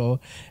ideal,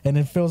 and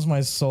it fills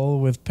my soul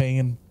with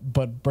pain,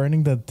 but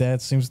burning the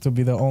dead seems to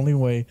be the only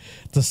way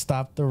to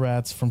stop the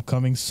rats from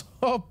coming,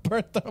 so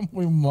burn them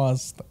we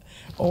must.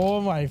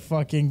 Oh my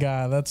fucking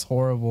God, that's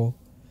horrible.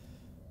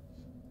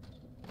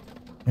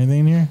 Anything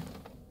in here?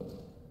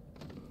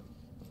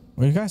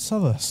 Well, you guys saw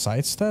the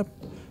sidestep?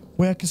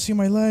 Wait, I can see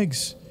my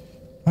legs.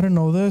 I didn't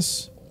know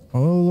this. Oh,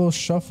 a little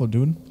shuffle,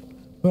 dude.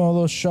 Oh, a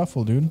little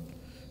shuffle, dude.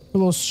 A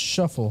little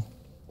shuffle.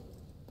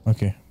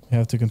 Okay, we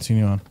have to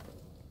continue on.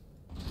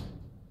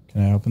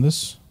 Can I open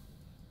this?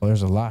 Oh,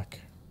 there's a lock.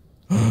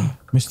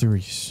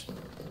 Mysteries.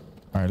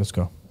 Alright, let's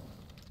go.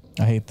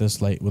 I hate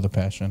this light with a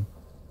passion.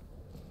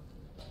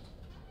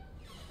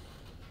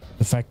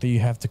 The fact that you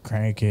have to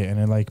crank it and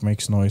it like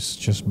makes noise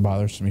just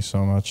bothers me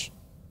so much.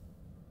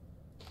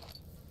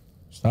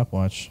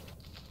 Stopwatch.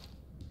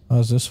 What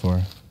is this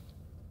for?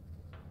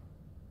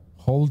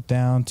 Hold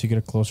down to get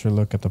a closer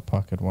look at the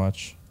pocket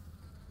watch.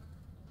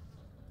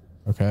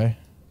 Okay.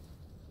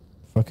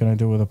 What can I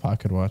do with a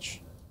pocket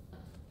watch?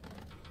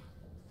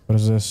 What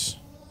is this?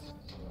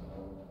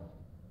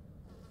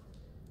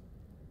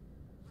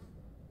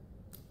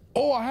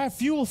 Oh, I have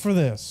fuel for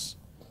this.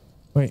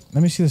 Wait,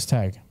 let me see this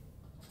tag.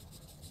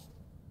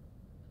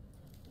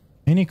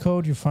 Any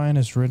code you find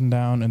is written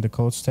down in the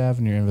codes tab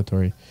in your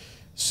inventory.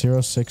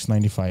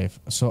 0695.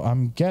 So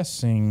I'm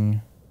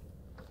guessing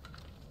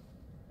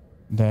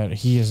that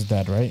he is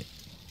dead, right?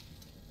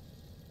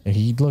 Yeah,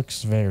 he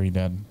looks very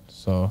dead.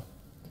 So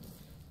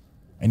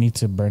I need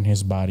to burn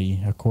his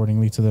body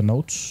accordingly to the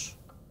notes.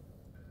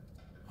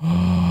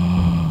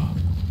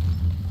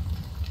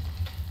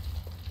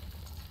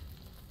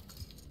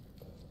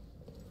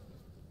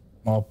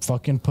 I'll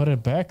fucking put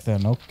it back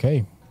then.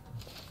 Okay.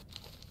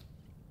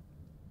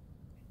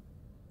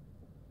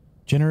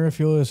 Generator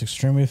fuel is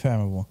extremely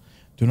flammable.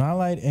 Do not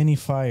light any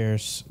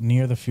fires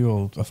near the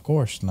fuel. Of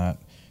course not.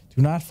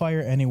 Do not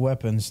fire any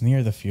weapons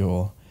near the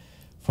fuel.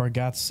 For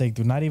God's sake,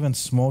 do not even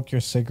smoke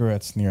your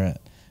cigarettes near it.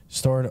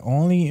 Store it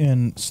only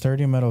in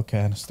sturdy metal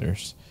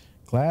canisters.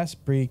 Glass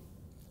breaks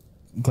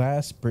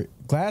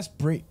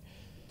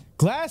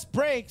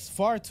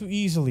far too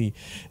easily.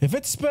 If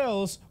it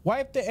spills,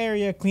 wipe the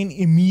area clean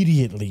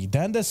immediately.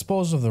 Then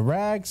dispose of the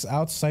rags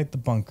outside the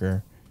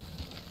bunker.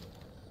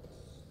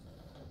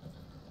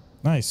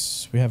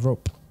 Nice. We have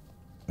rope.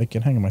 I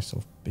can hang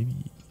myself,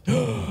 baby.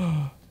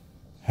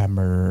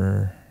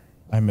 Hammer.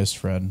 I miss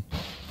Fred.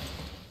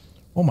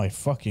 Oh my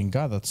fucking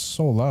god, that's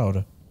so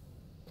loud.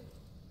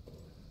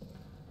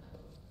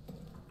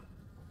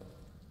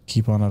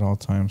 Keep on at all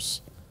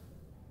times.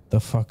 The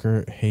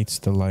fucker hates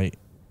the light.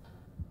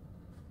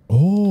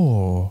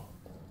 Oh.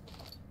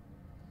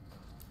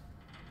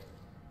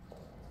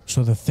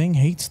 So the thing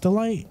hates the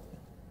light?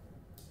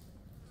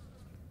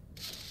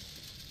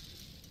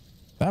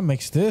 That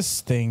makes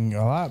this thing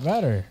a lot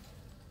better.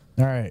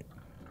 All right.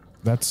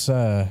 Let's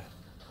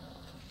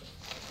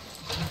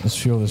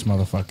fuel this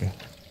motherfucker.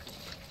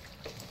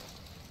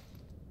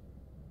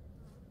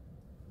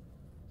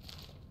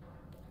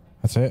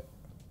 That's it.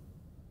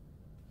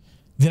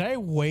 Did I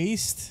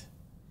waste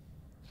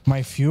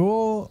my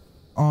fuel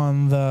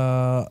on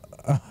the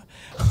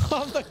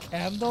on the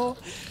candle?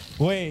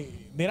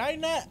 Wait, did I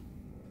not?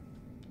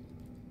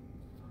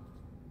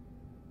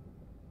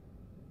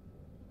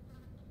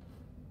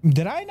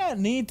 Did I not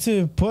need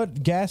to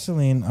put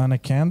gasoline on a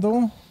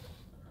candle?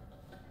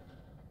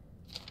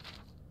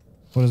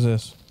 What is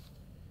this?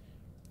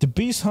 The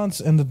beast hunts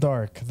in the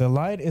dark. The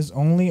light is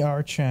only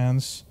our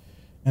chance,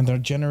 and the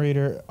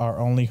generator our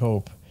only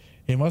hope.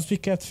 It must be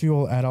kept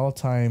fuel at all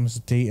times,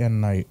 day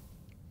and night.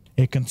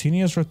 A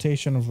continuous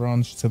rotation of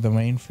runs to the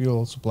main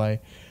fuel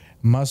supply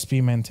must be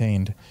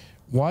maintained.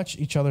 Watch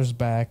each other's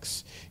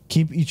backs.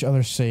 Keep each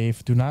other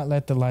safe. Do not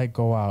let the light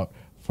go out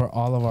for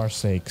all of our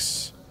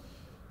sakes.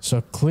 So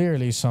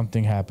clearly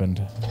something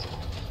happened.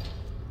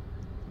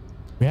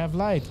 We have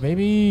light,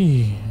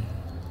 baby.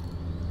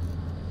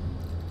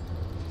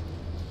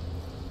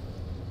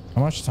 How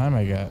much time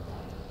I got?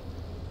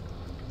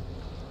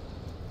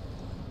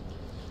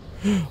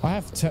 I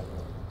have to.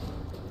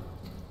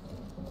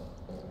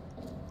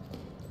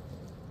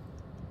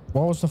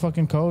 What was the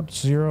fucking code?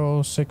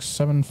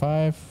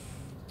 0675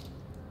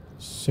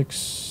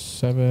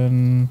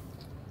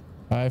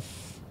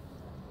 675.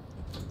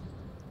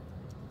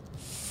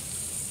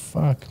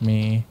 Fuck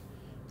me.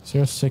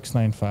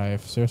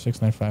 0695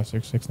 0695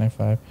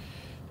 0695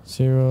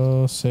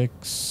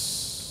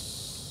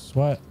 06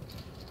 what?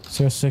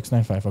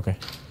 0695. Okay.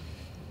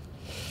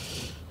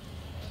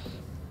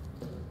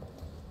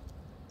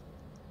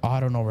 I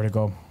don't know where to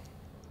go.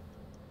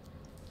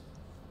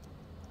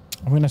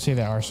 I'm gonna say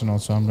the arsenal,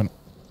 so I'm gonna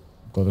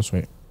go this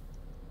way.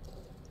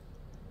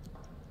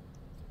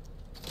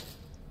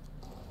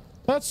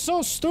 That's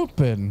so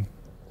stupid.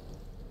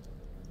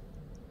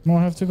 No,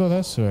 I have to go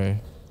this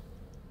way.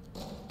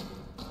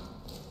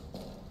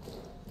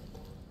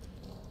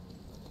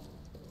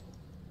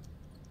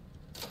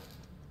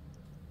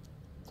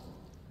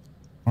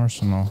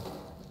 Arsenal.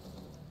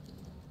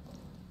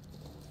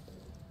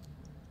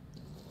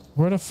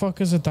 Where the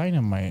fuck is the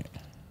dynamite?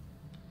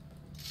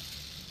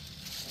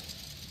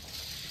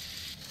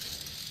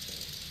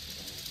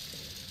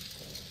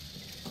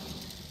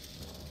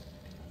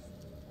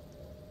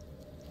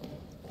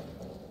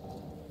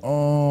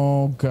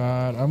 Oh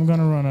god, I'm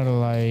gonna run out of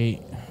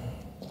light.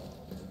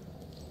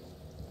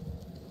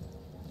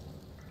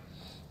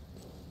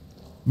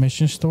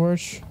 Mission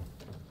storage?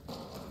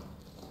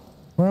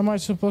 Where am I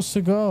supposed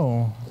to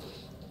go?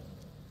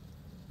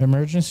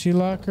 Emergency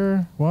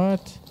locker?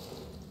 What?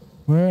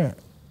 Where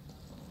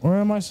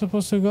am I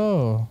supposed to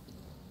go?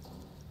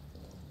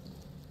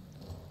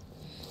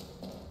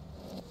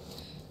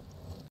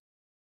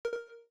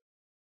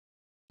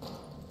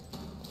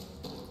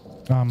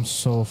 I'm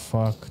so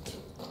fucked.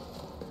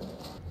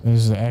 This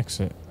is the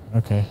exit.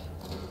 Okay.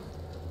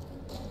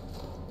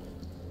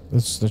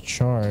 This is the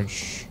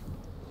charge.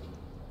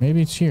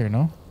 Maybe it's here,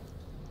 no?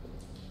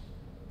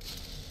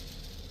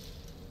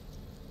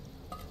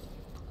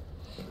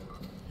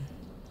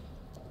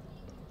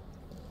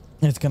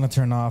 It's gonna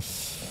turn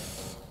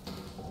off.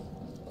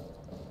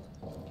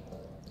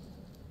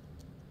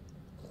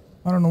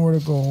 I don't know where to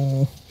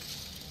go.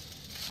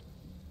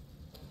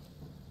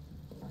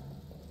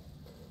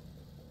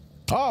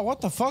 Oh,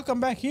 what the fuck? I'm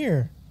back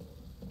here.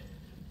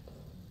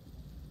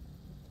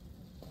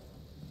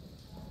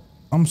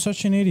 I'm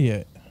such an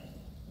idiot.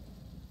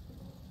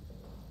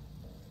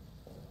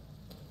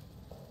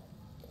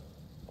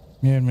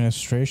 The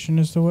administration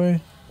is the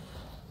way?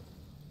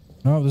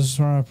 No, this is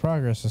where my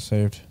progress is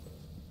saved.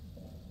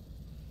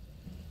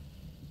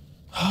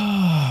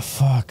 Ah,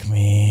 fuck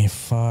me.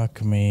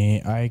 Fuck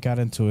me. I got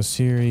into a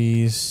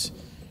series.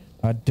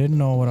 I didn't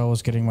know what I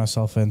was getting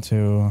myself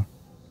into.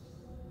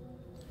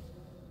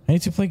 I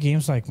need to play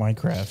games like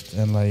Minecraft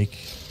and like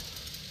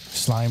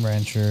Slime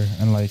Rancher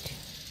and like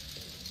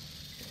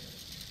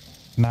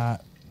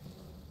not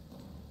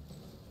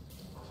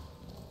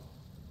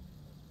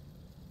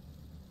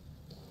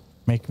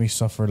make me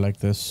suffer like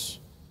this.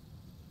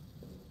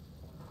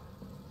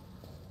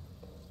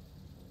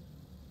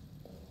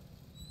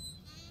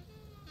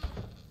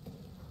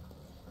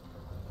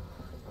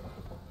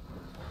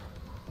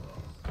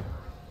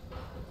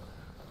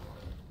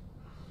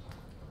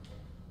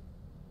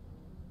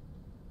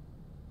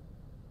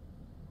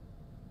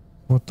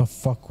 What the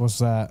fuck was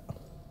that?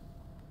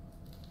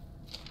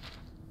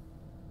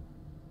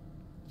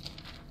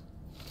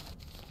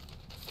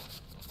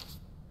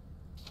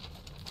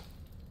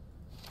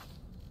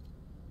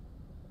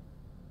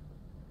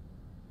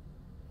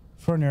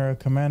 Fornero,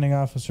 commanding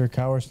officer,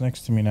 cowers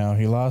next to me now.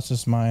 He lost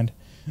his mind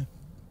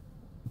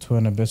to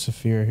an abyss of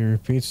fear. He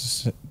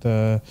repeats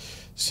the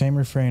same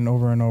refrain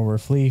over and over.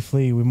 Flee,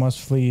 flee, we must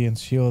flee and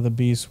seal the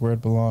beast where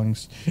it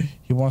belongs.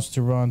 He wants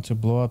to run to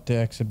blow up the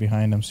exit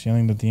behind him,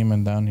 sealing the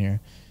demon down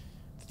here.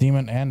 The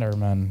demon and our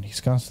men.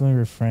 He's constantly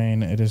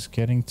refrain. It is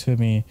getting to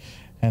me,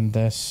 and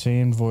that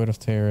same void of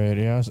terror. It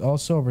has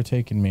also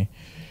overtaken me.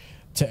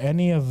 To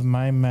any of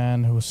my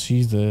men who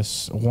sees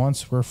this,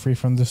 once we're free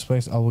from this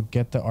place, I will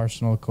get the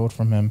arsenal code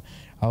from him.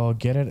 I will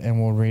get it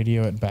and will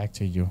radio it back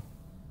to you.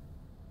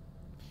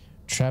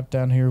 Trapped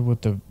down here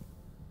with that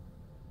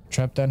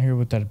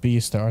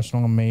beast, the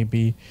arsenal may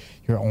be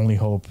your only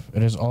hope.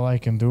 It is all I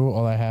can do,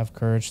 all I have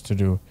courage to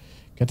do.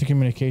 Get to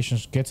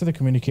the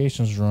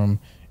communications room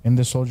in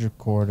the soldier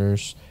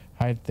quarters.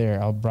 Hide there.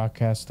 I'll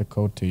broadcast the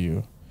code to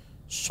you.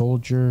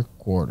 Soldier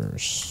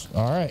quarters.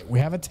 All right, we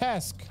have a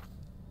task.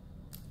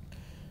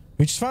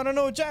 We just found a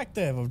new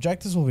objective.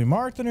 Objectives will be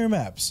marked on your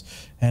maps,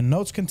 and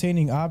notes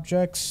containing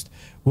objects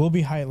will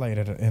be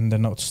highlighted in the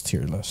notes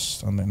tier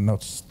list. On the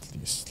notes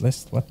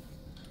list, what?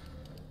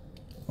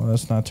 Well,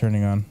 that's not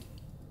turning on.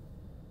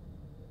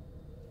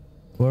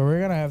 Well, we're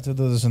gonna have to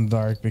do this in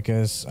dark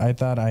because I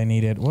thought I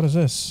needed. What is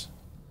this?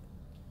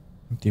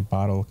 Empty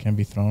bottle can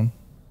be thrown.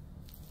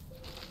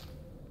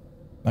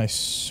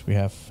 Nice. We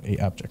have a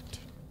object.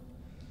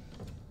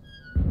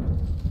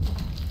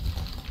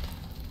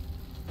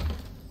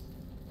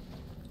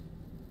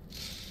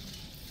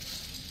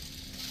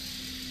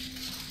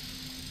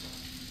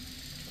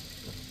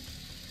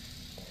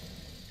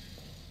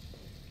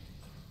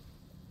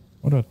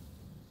 What a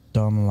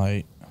dumb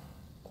light.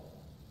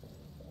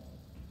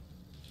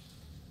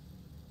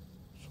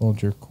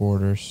 Soldier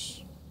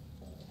quarters.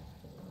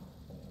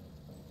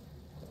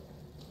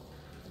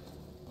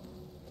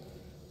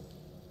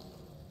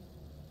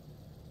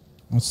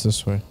 What's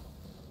this way?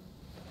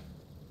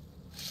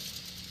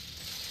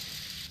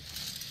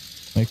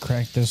 They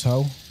crank this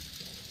hoe.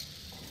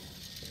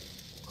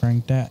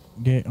 Crank that.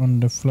 Get on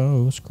the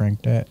flows.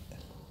 Crank that.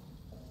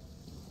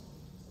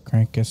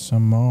 Crank it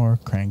some more.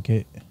 Crank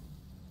it.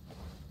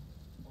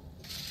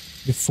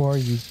 Before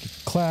you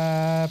get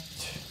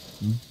clapped,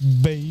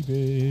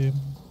 baby.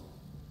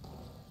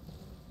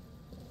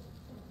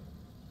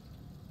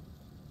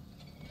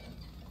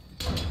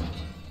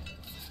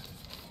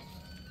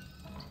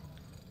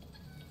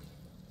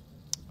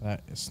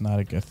 That is not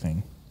a good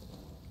thing.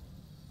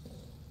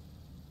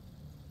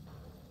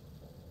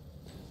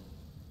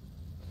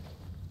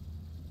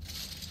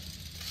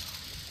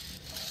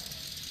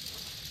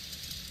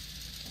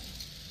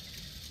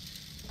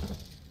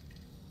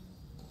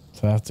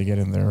 So I have to get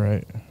in there,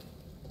 right?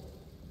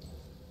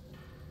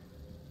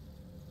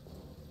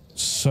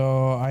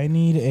 So I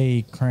need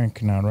a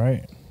crank now,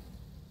 right?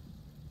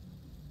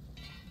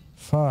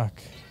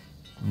 Fuck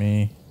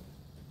me.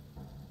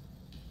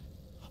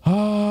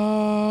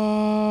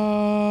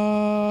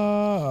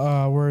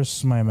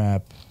 Where's my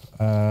map?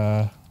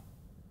 I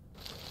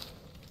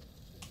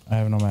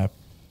have no map.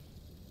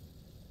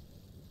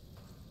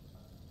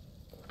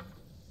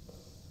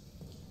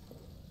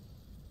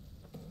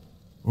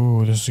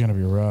 Ooh, this is gonna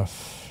be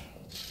rough.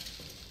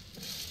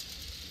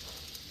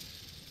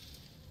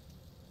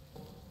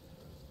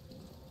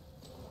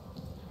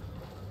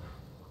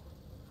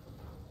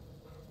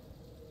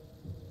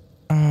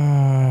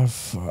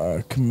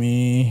 Fuck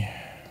me.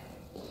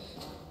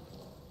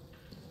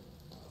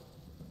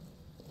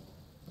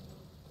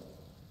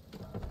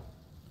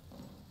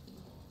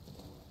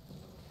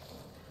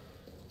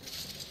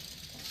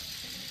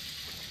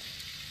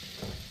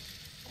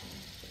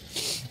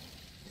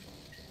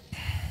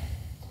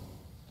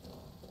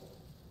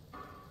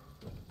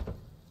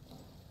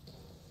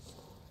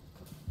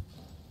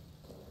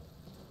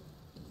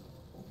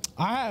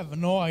 I have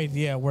no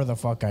idea where the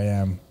fuck I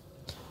am.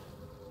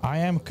 I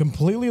am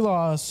completely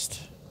lost.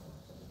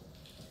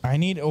 I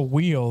need a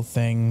wheel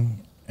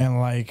thing and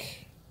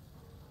like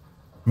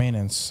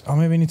maintenance. Oh,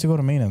 maybe I need to go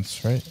to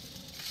maintenance, right?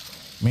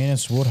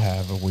 Maintenance would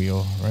have a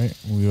wheel, right?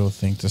 Wheel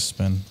thing to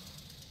spin.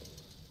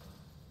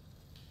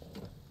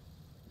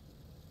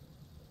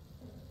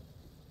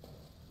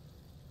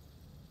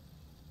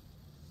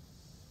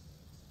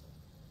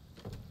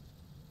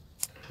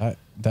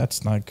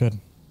 That's not good.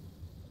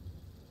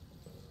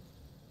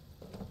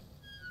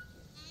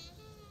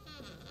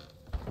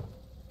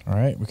 All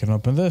right, we can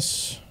open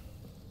this.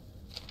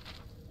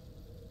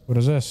 What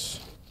is this?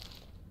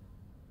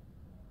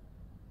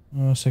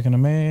 Second of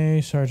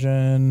May,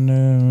 Sergeant.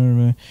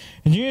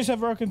 Engineers have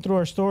broken through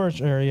our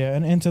storage area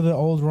and into the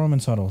old Roman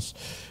tunnels.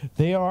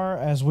 They are,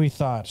 as we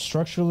thought,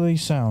 structurally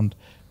sound,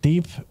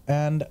 deep,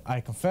 and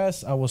I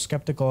confess I was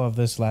skeptical of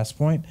this last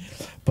point,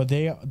 but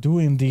they do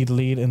indeed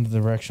lead in the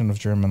direction of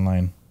German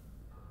line,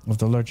 of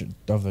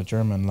the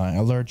German line,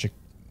 allergic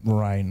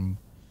Rhine.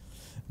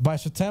 By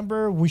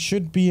September, we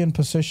should be in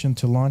position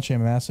to launch a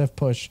massive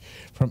push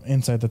from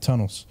inside the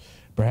tunnels.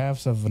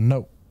 Perhaps of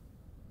note.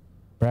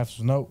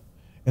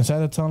 Inside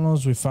the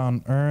tunnels, we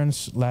found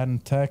urns, Latin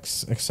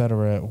texts,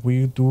 etc.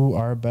 We do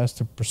our best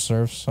to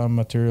preserve some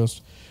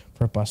materials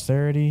for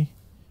posterity.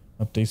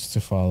 Updates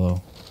to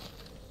follow.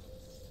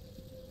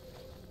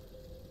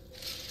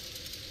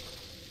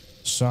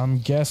 So I'm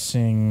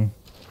guessing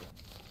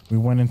we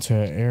went into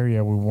an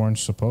area we weren't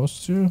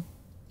supposed to.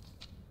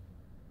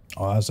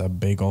 Oh, that's a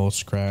big old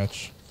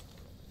scratch.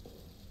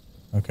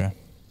 Okay.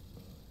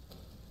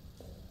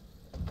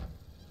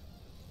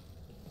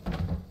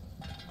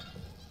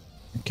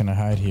 Can I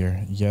hide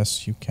here?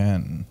 Yes, you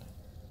can.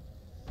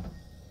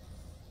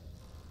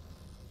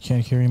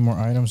 Can't carry more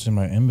items in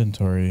my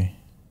inventory.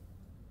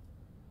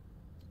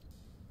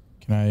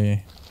 Can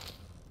I?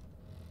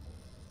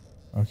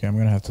 Okay, I'm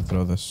gonna have to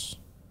throw this.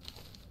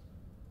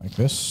 Like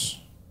this.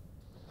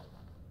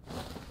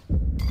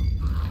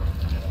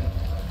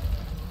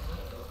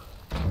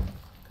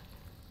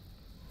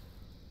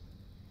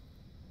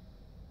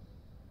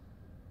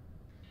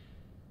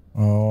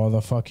 Oh,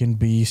 the fucking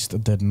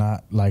beast did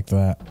not like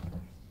that.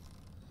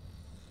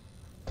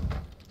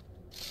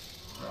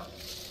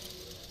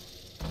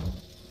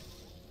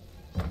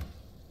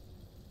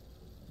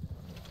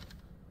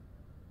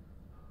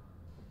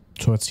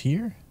 So it's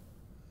here?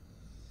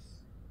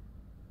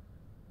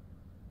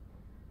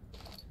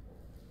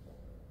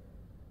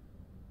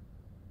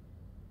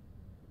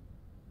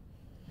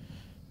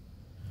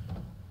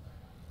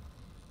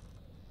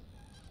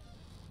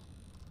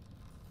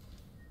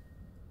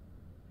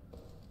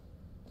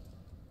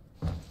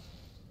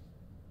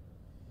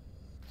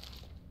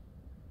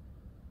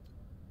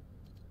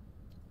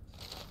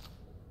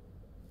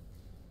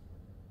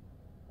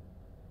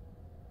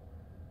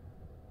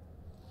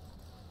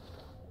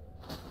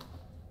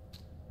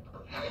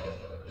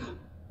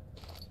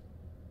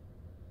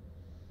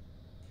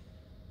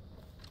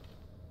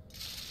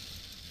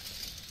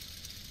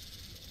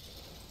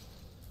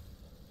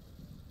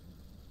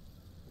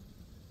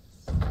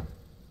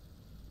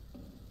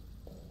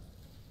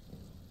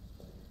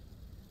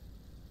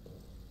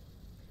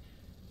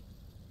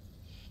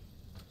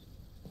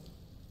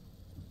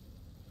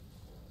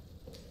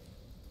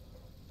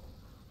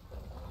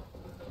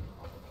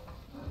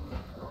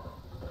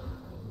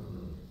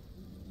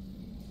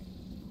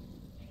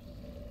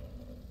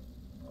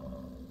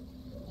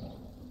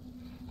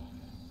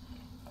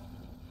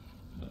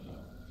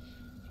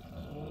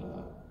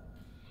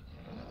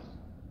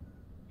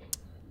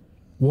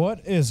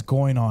 What is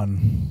going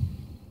on?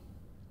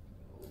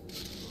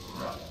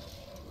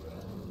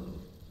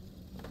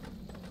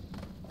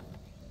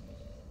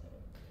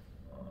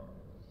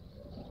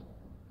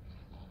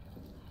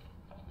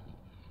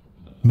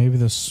 Maybe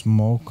the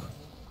smoke.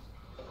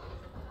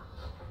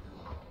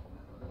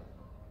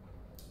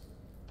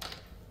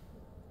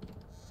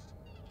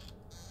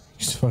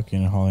 He's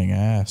fucking hauling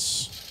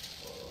ass.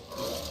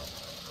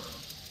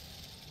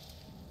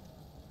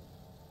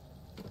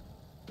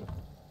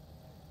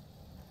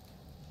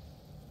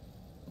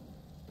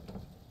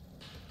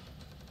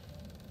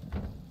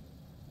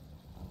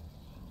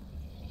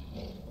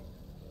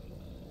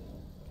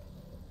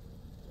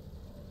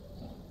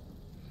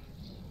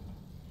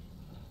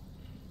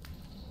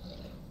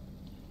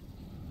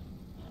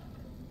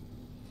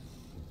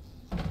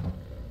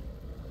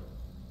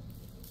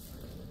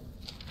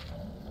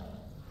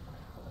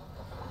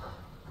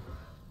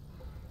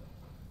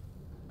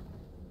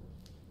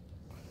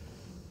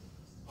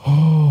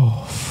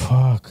 Oh,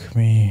 fuck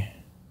me.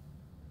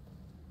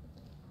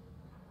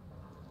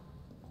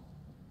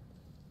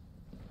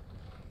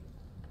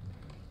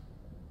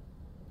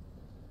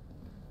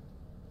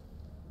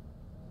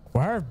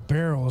 Why our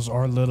barrels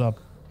are lit up?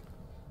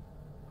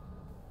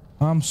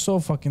 I'm so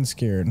fucking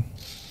scared.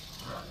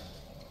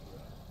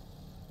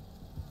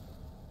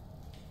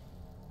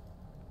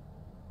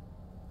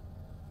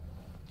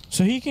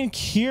 So he can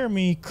hear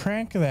me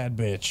crank that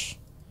bitch.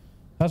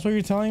 That's what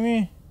you're telling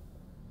me?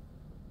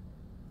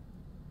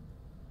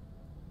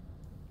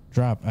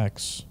 Drop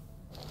X.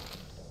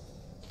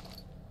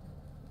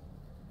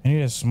 I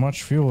need as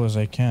much fuel as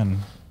I can.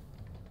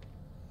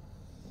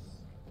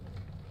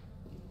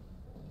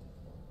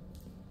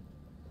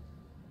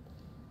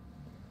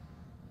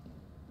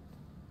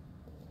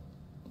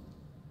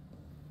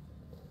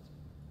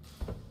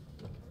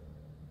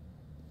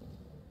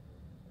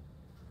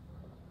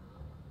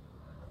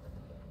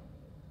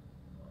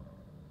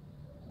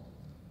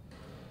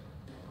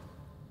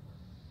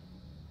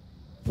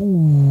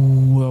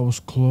 Ooh, that was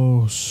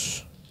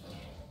close.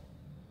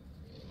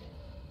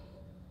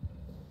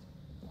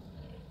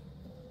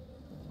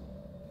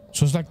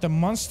 So it's like the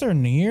monster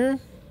near?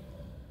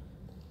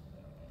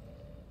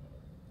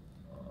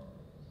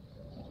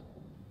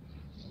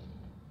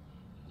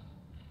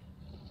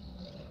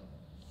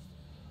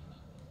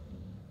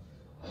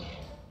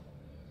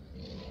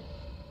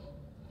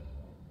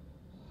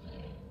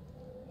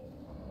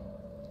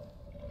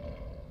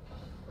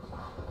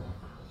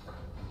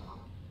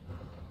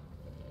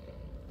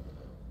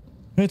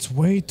 It's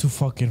way too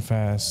fucking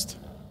fast.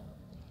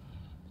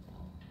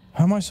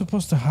 How am I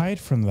supposed to hide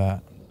from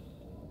that?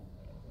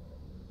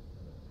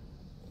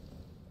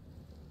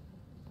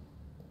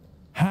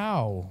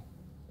 How?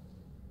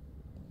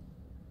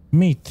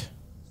 Meat.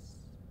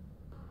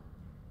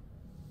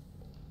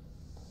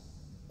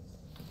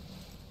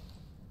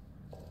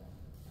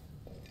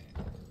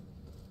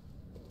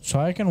 So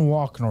I can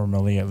walk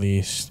normally at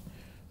least.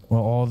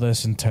 While all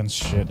this intense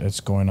shit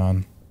is going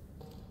on.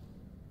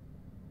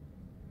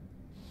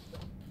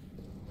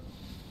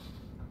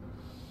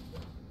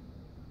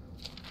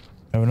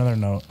 I have another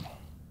note.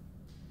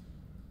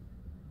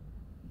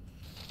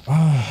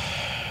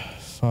 Ah,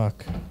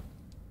 fuck.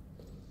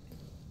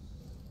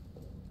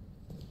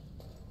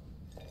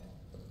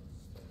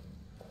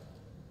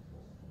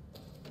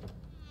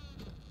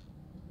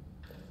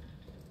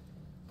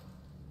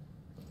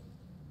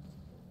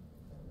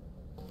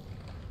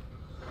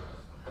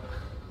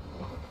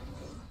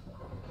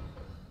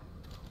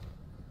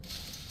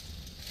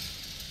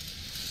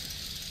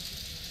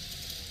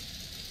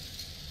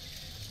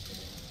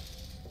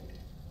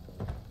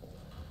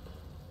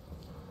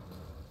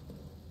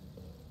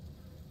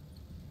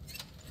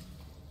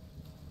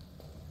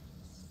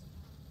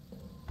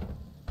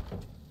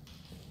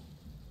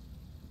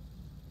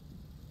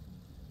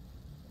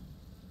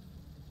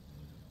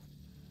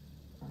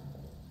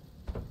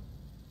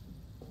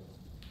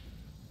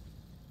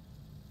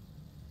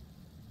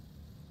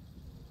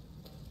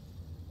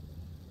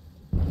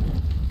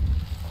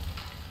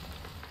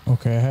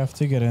 Okay, I have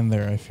to get in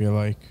there, I feel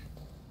like.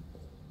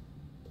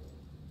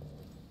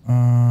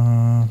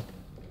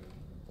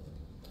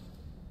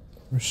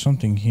 There's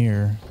something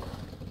here.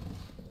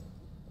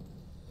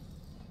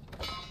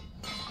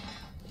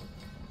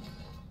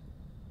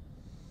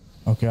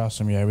 Okay,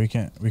 awesome. Yeah, we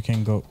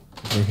can go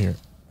through here.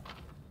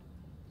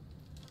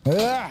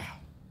 Ah!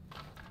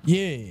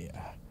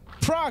 Yeah.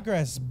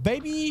 Progress,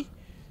 baby.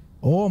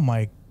 Oh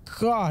my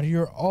god,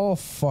 you're all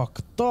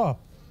fucked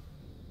up.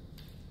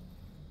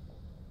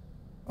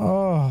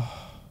 Oh.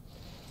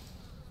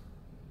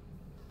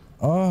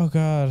 Oh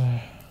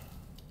god.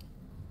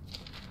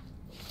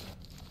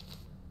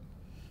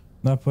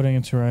 Not putting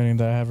into writing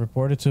that I have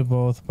reported to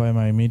both by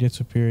my immediate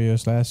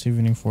superiors last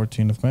evening,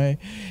 14th of May.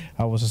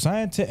 I was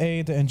assigned to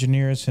aid the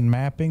engineers in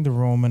mapping the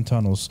Roman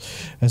tunnels.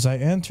 As I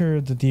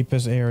entered the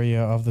deepest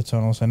area of the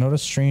tunnels, I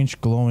noticed strange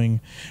glowing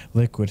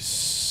liquid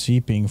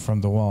seeping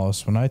from the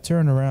walls. When I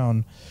turned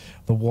around,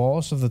 the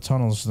walls of the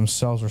tunnels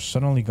themselves were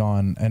suddenly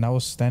gone, and I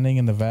was standing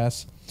in the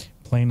vast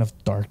plain of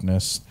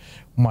darkness.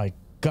 My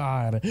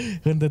God,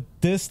 in the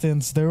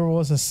distance there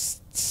was a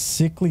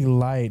sickly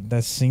light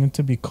that seemed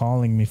to be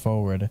calling me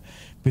forward.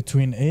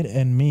 Between it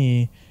and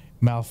me,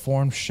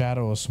 malformed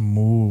shadows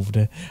moved.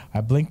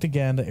 I blinked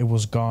again, it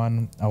was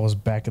gone. I was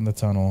back in the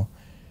tunnel.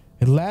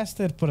 It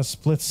lasted but a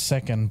split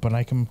second, but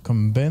I am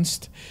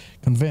convinced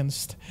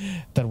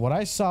that what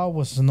I saw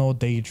was no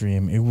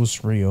daydream. It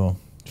was real.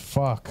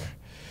 Fuck.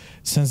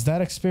 Since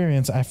that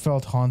experience, I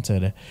felt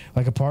haunted,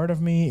 like a part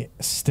of me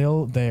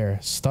still there,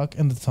 stuck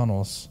in the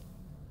tunnels.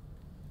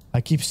 I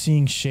keep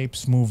seeing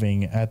shapes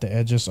moving at the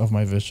edges of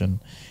my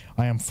vision.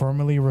 I am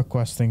formally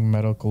requesting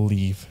medical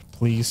leave.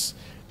 Please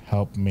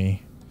help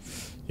me.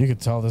 You could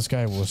tell this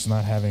guy was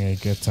not having a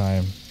good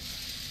time.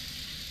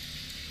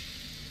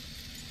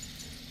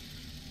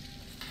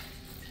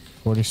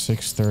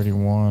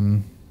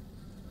 4631.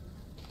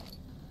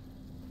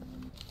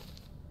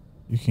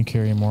 You can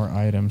carry more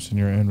items in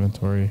your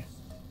inventory.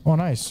 Oh,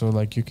 nice. So,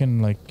 like, you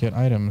can, like, get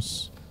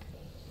items.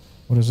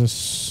 What is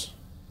this?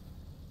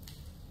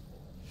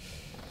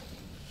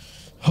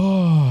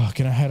 Oh,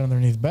 can I hide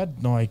underneath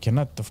bed? No, I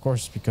cannot, of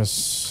course,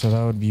 because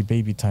that would be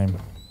baby time.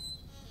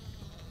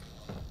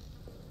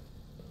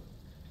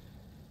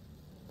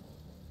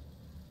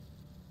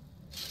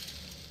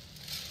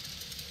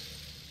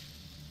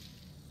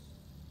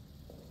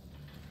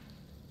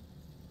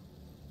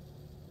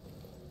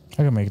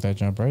 I can make that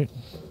jump, right?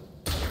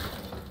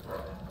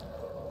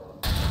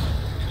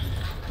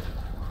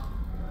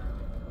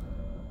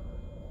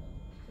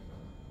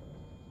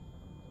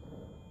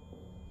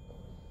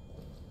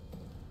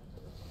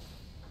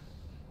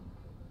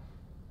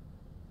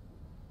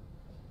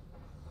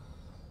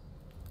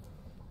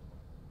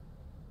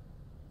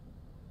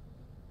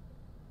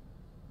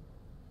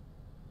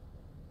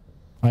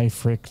 I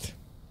fricked.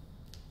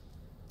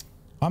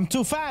 I'm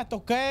too fat,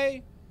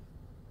 okay?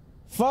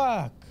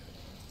 Fuck.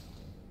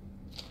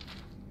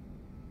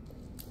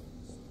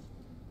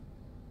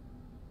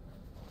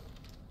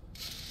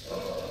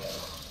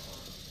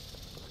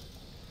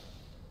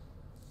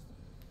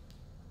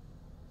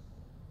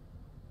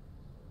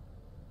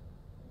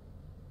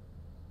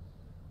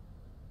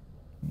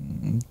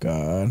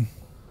 God.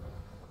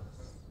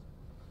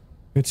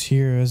 It's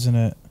here, isn't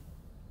it?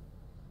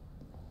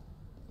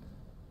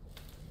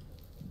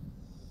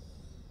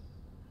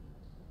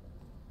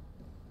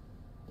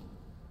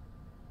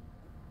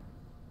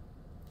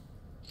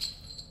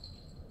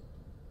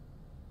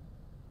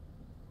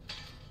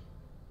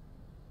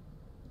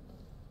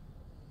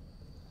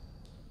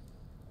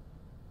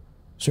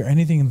 Is there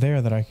anything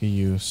there that I could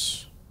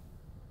use?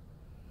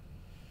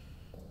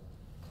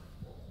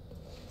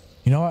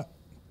 You know what?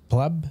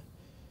 Pleb?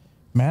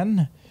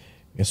 Man,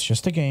 it's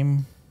just a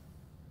game.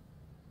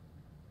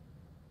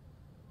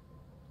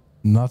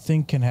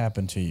 Nothing can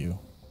happen to you.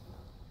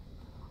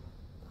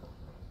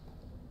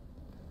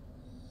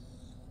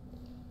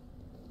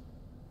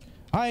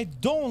 I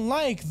don't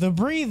like the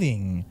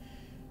breathing.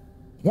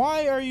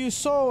 Why are you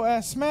so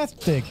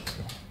asthmatic?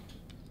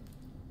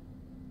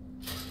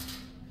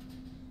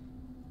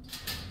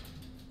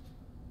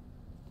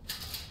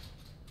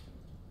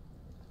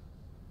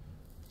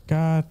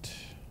 God.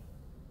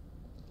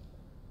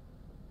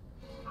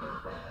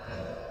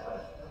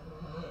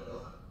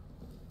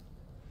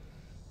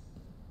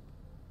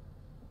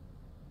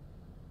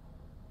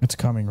 It's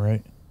coming,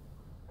 right?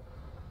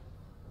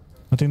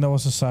 I think that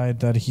was a side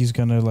that he's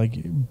gonna like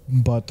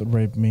butt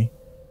rape me.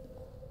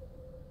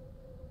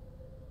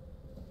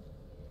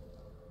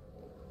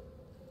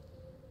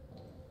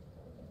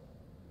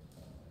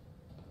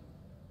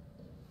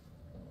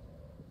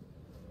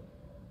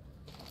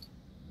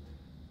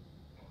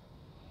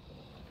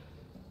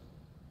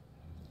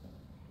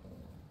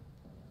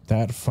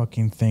 That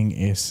fucking thing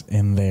is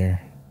in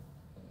there.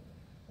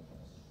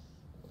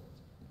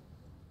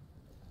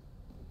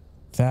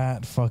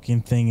 That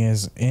fucking thing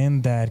is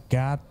in that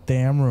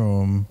goddamn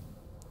room.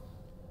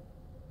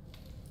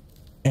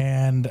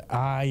 And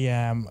I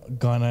am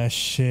gonna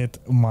shit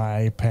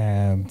my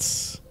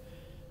pants.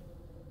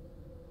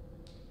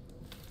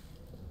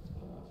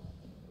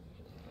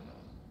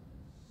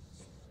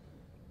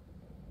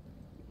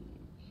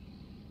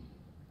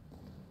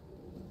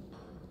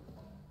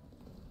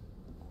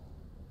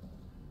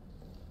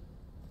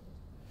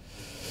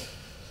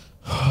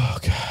 Oh,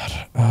 God.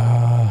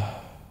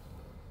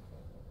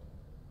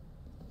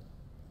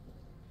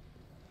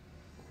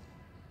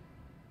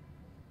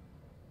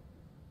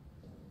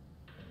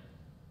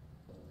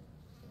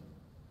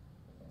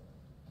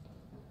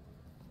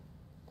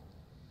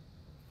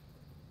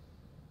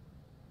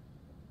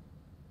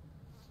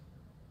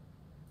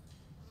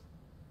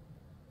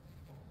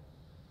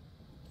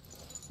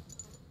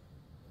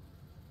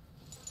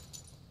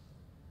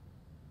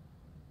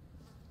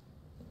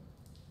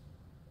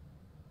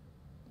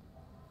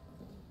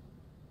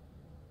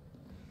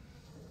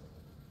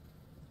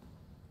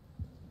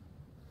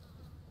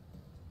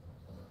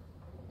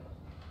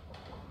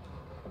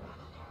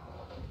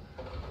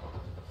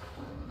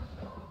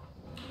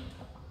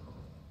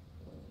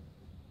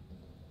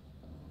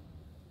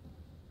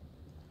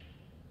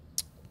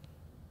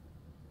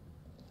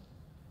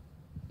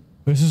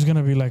 This is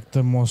gonna be like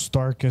the most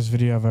darkest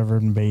video I've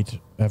ever made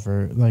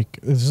ever. Like,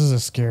 this is the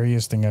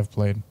scariest thing I've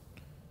played.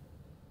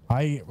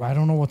 I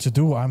don't know what to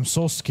do. I'm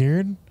so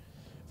scared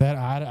that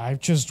I'm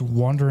just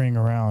wandering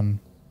around.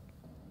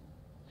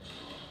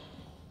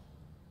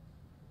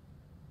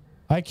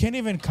 I can't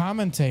even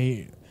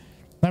commentate.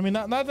 I mean,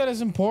 not that it's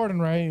important,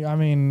 right? I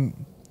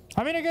mean,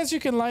 I guess you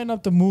can lighten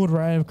up the mood,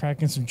 right?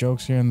 Cracking some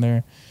jokes here and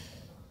there.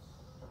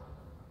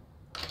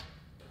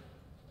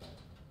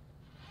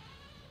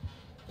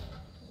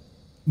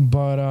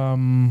 But,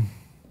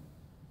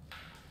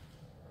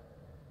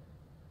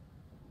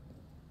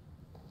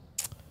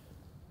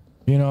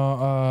 you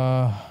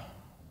know,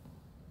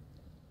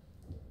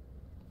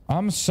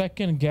 I'm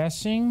second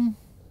guessing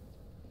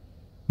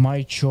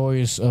my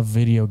choice of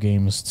video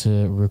games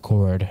to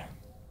record.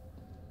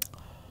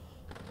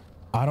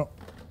 I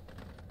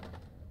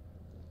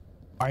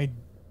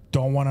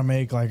don't want to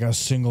make like a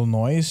single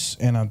noise,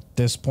 and at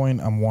this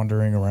point I'm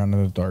wandering around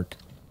in the dark.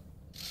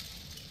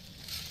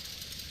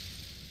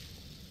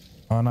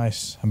 Oh,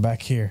 nice. I'm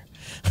back here.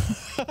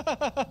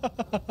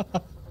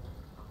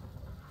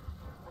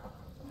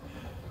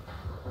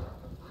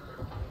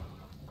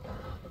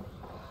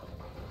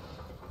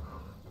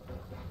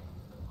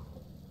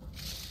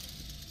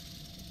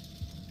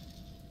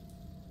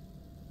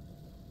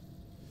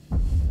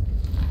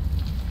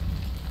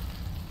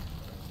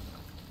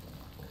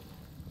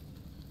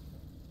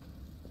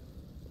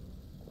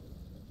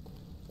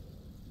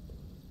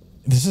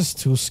 This is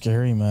too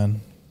scary,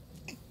 man.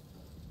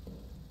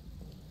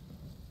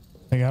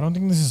 Like, I don't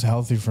think this is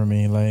healthy for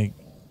me. Like,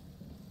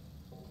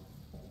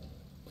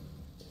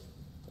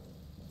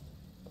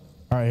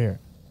 all right, here.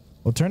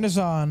 We'll turn this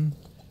on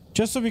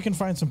just so we can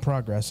find some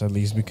progress at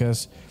least,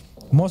 because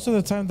Most of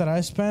the time that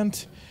I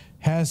spent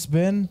has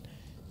been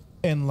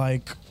in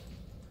like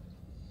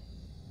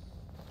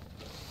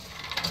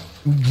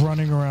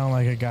running around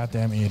like a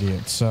goddamn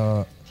idiot.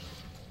 So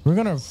we're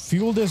gonna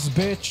fuel this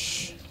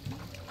bitch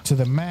to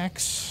the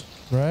max,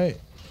 right?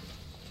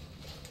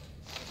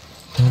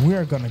 And we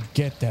are gonna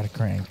get that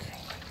crank.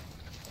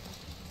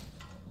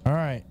 All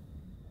right,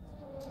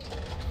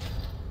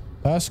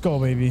 let's go,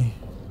 baby.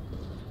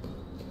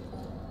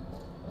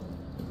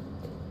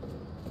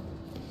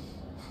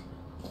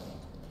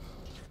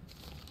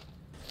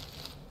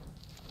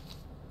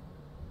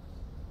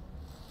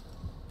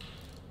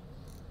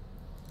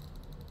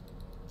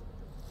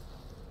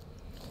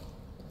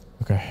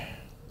 Okay.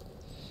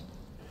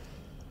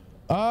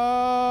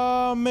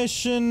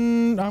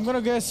 Mission. I'm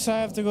gonna guess I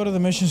have to go to the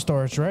mission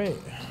storage, right?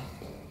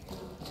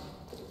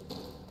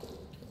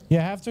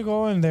 Yeah, I have to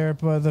go in there,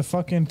 but the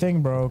fucking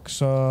thing broke,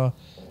 so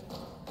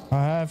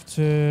I have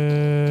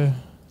to.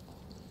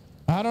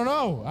 I don't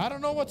know. I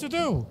don't know what to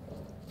do.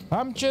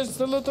 I'm just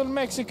a little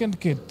Mexican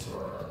kid.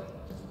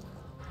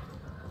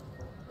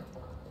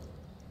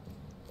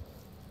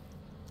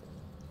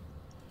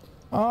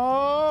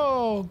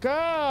 Oh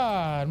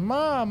God,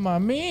 Mamma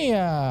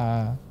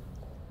Mia.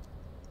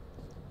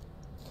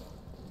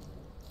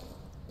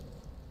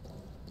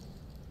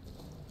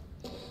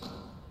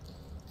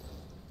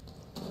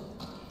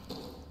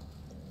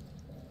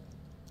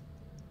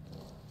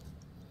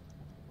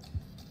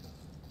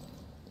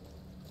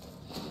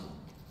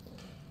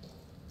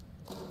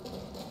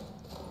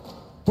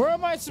 Where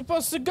am I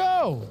supposed to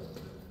go?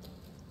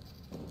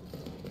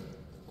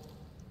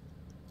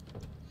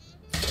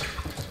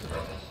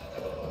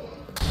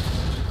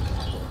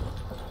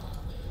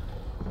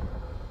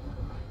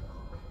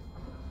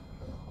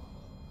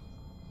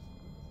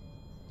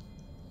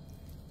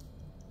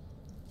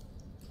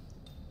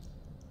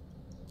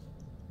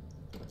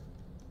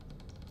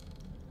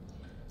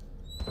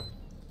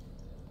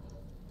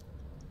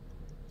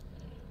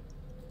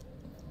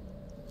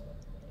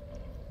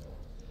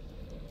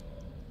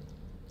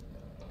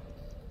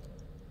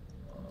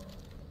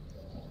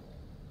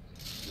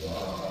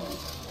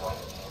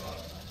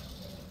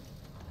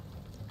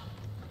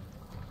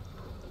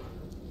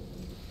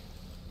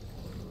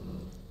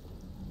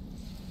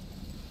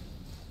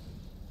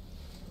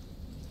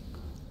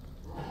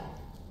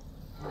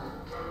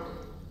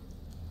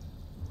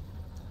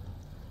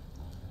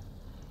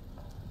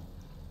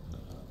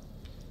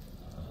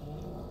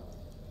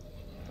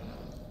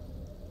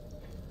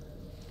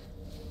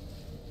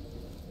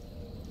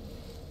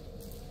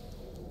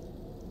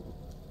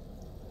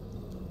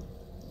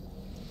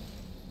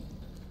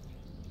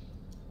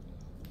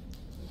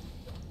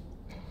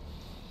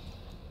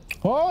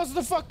 What's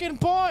the fucking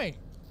point?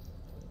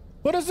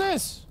 What is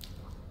this?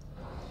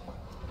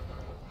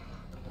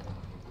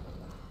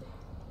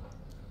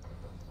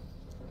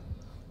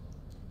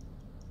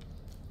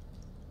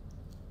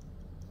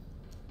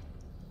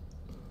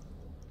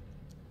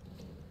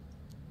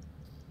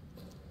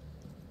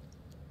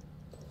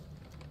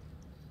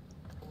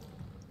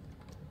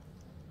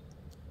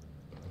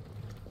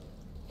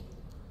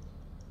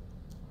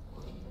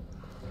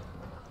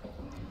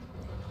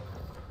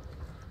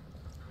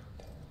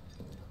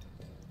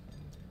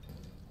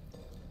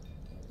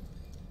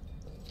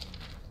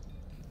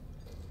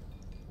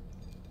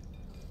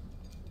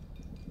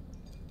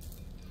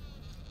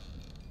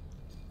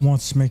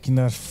 What's making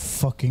that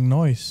fucking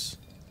noise?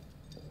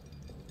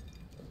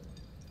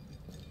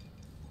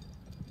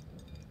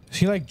 Is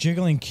he like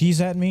jiggling keys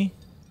at me?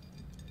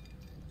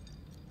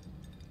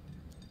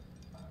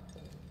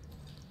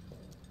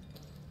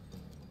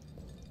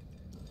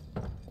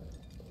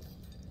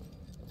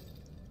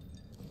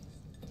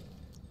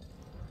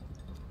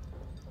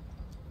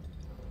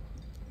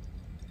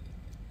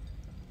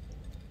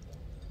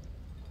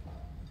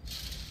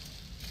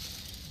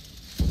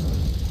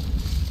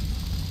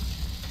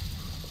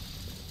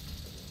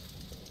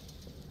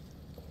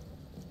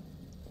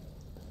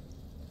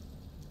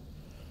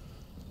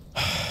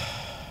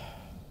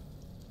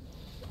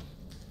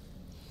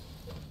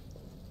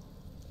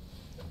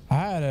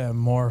 I had a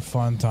more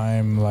fun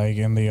time like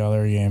in the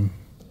other game.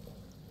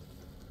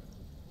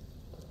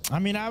 I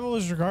mean, I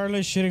was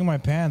regardless shitting my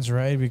pants,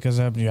 right? Because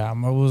I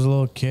was a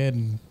little kid.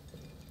 And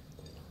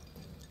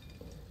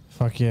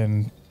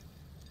fucking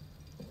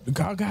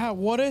God,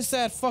 what is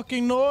that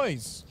fucking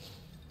noise?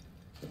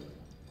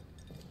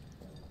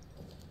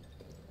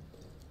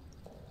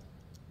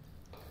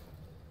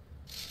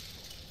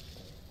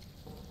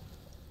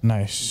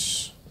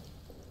 Nice.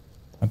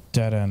 A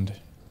dead end.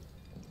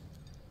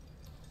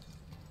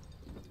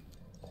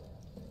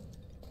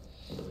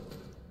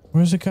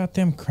 Where's the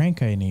goddamn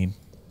crank I need?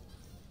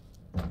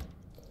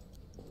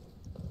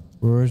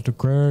 Where's the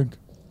crank?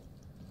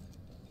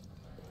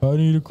 I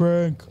need a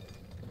crank.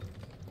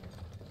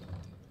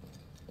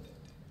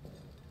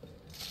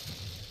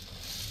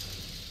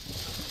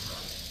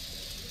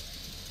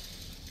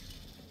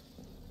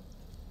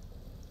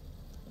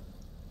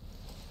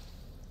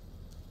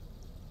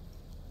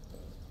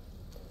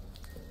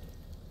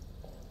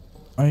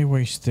 I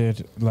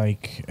wasted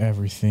like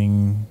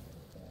everything.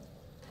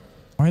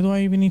 Why do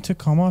I even need to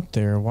come up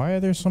there? Why are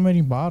there so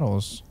many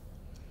bottles?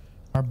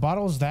 Are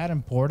bottles that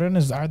important?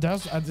 Is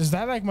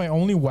that like my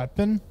only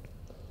weapon?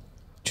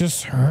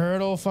 Just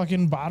hurtle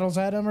fucking bottles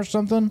at him or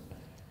something?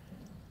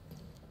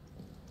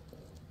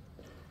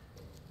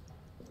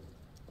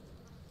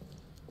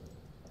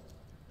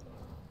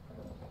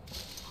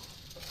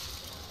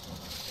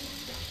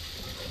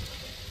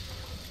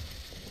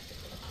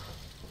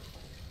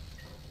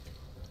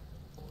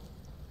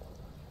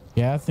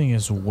 Yeah, that thing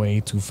is way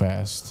too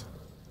fast.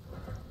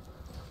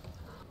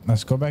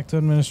 Let's go back to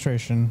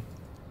administration.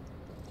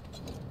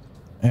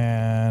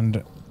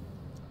 And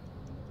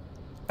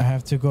I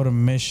have to go to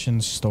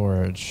mission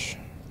storage.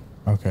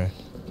 Okay.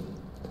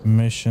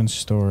 Mission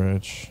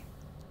storage.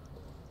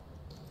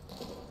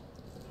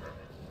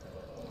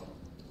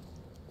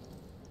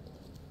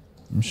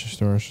 Mission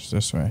storage is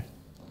this way.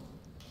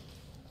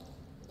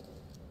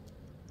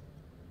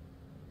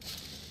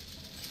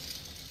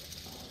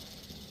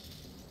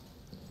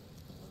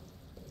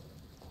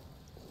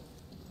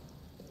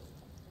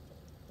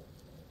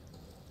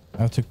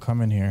 I have to come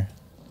in here.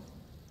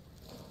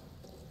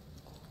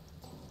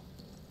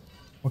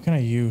 What can I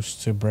use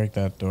to break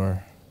that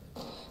door?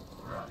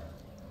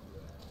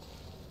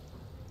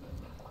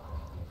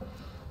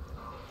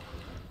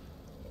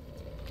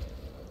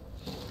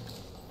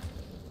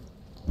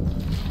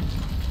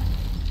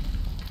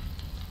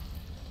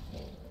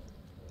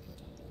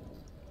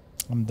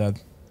 I'm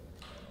dead.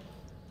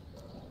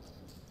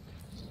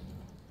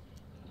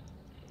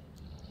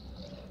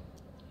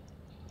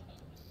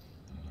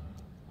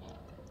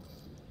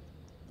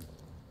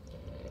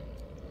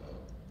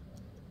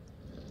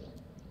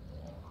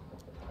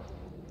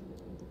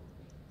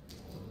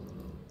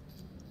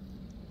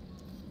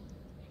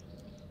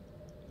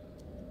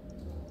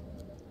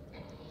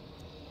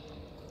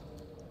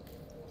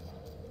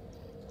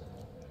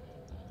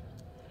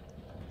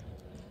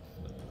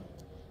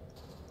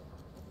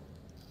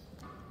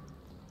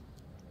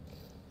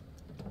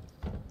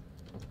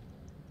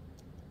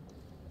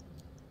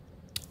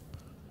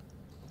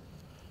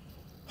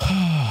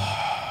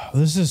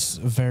 This is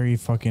very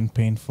fucking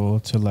painful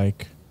to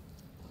like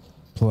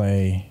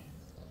play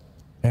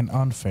and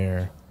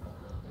unfair.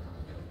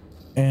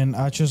 And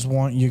I just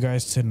want you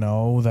guys to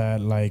know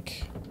that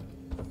like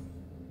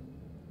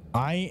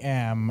I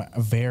am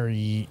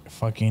very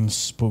fucking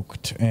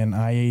spooked and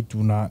I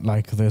do not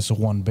like this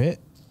one bit.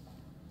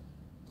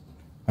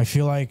 I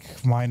feel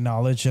like my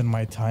knowledge and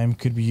my time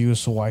could be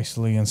used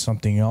wisely in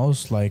something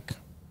else, like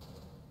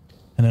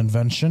an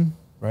invention,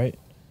 right?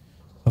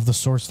 Of the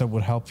sorts that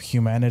would help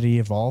humanity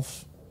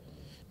evolve,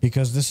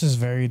 because this is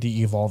very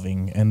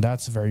de-evolving and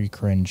that's very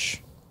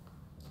cringe.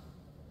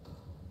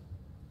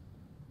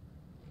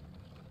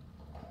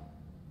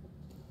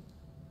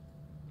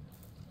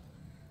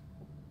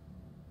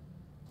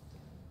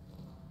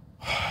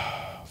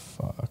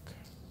 Fuck.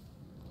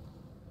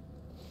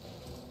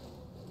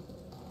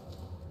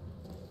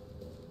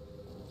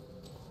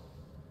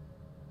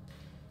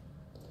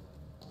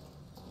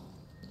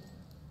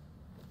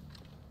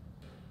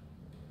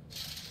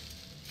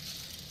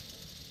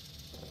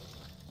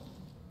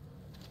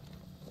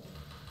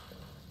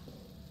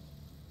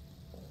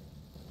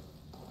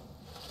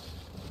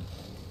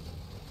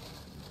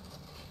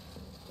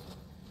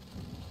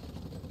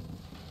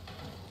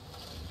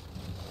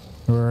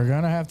 We're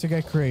gonna have to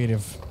get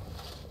creative.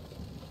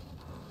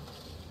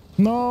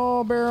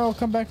 No, Barrel,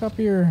 come back up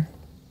here.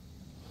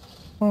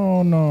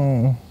 Oh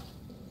no.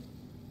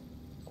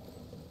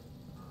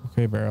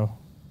 Okay, Barrel.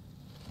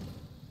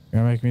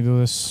 You're gonna make me do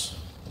this.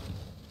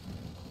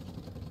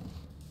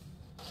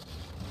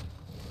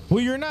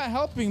 Well, you're not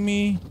helping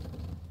me.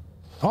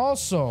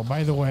 Also,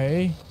 by the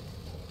way.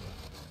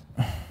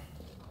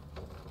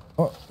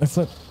 Oh, I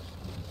flipped.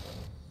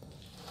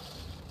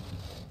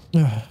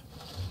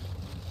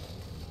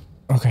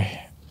 Okay.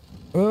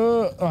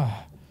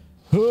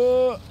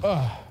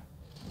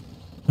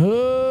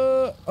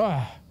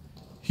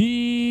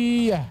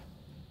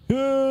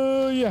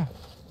 Yeah.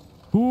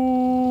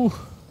 Ooh.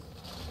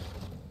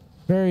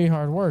 Very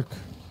hard work.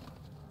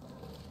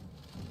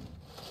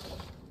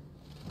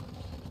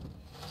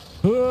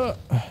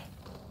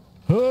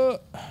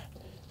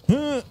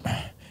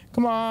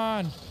 Come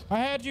on. I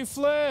had you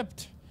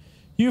flipped.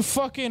 You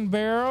fucking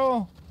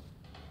barrel.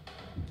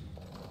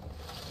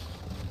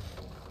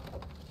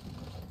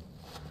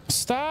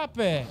 Stop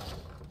it.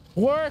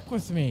 Work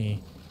with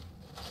me.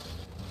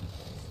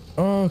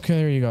 Okay,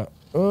 there you go.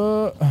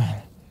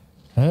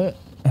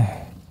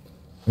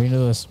 We can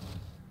do this.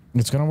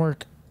 It's gonna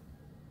work.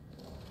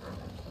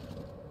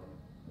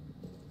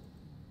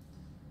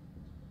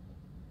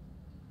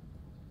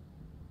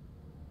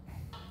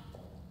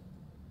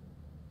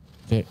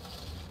 There.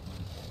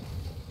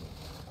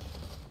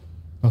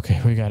 Okay,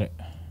 we got it.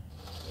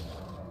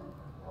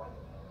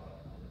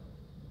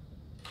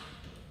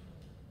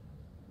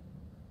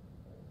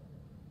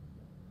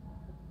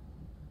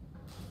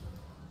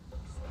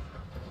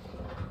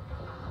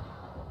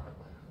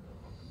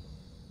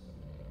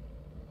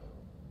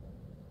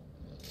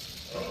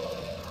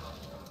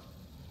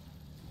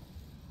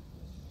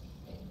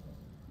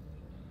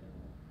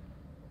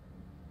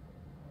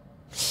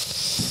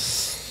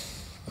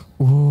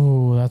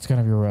 Ooh, that's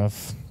gonna be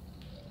rough.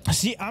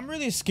 See, I'm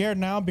really scared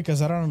now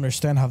because I don't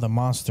understand how the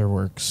monster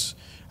works.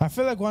 I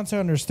feel like once I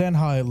understand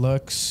how it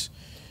looks,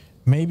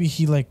 maybe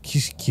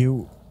he's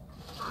cute.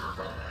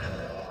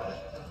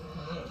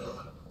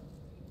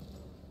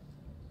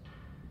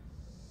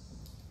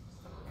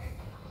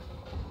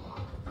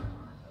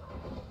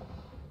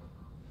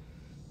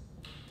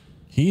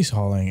 He's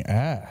hauling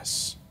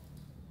ass.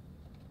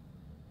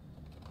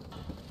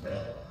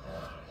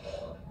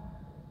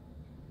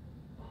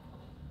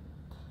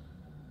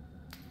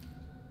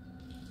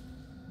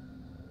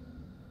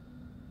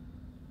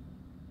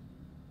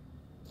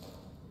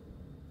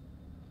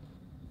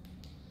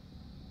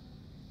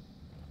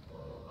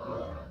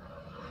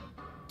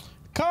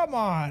 Come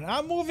on,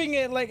 I'm moving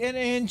it like an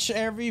inch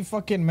every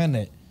fucking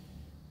minute.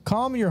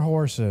 Calm your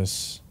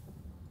horses.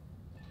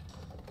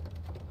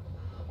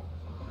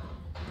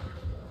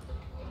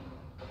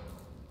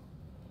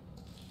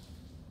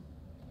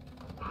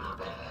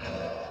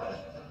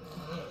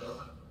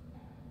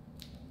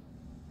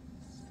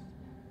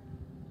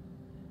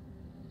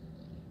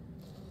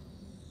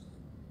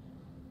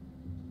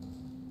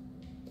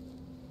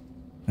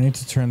 I need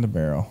to turn the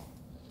barrel.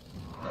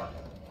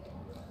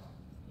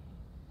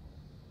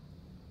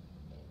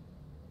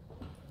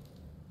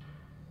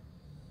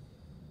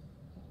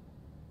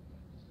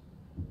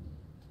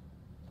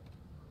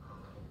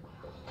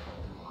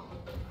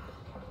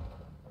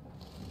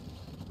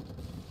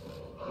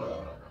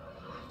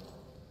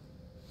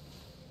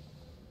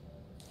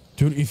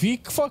 Dude, if he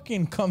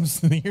fucking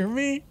comes near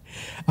me,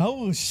 I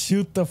will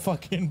shoot the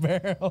fucking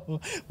barrel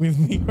with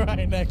me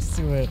right next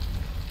to it.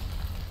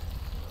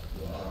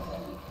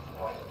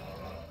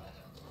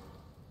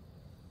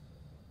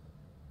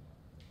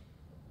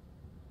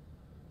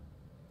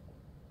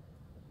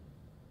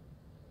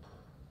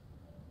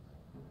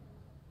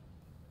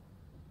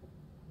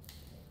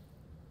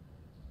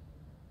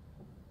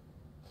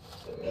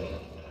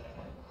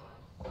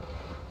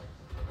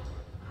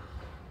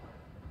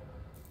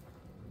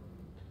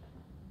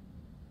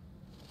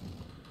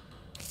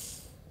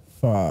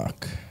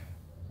 Fuck.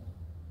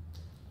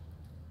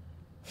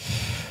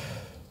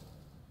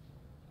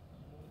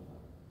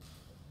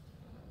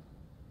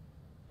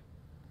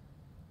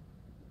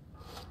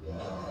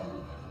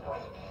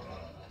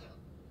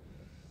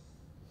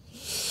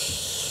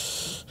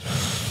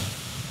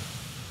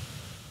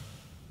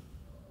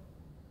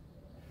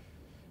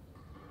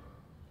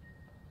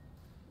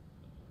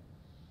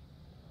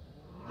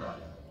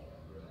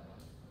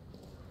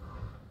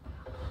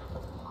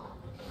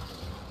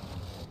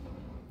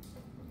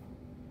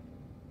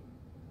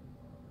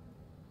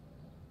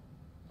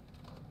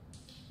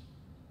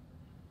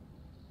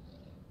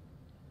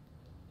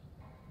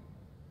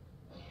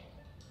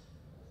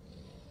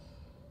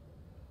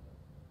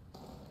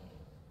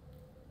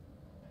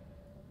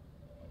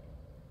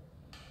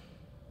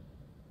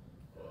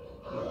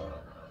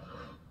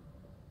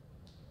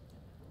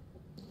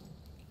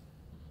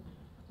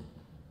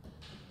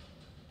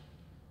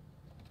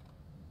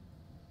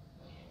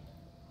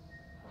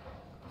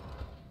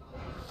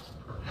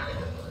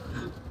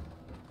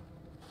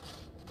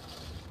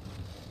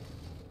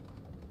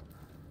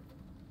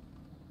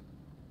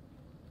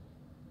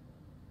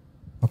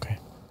 Okay.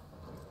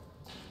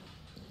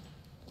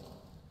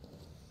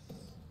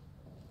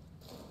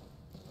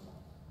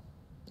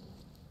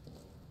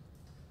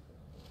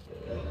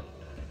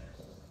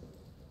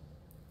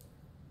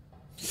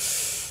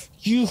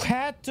 You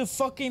had to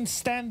fucking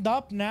stand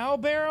up now,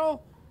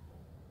 Barrel?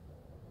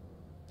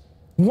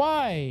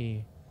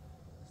 Why?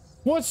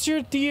 What's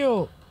your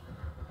deal?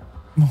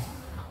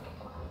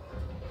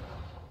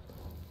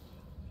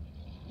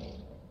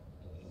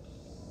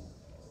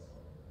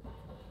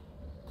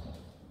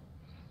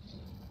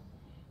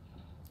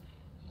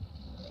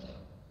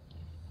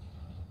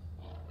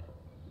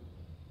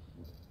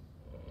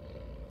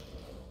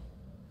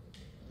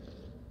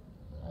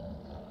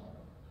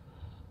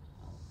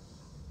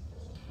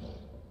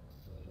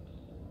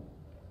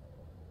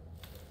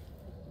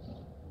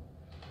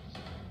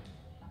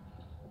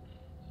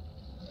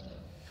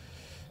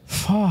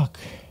 Fuck.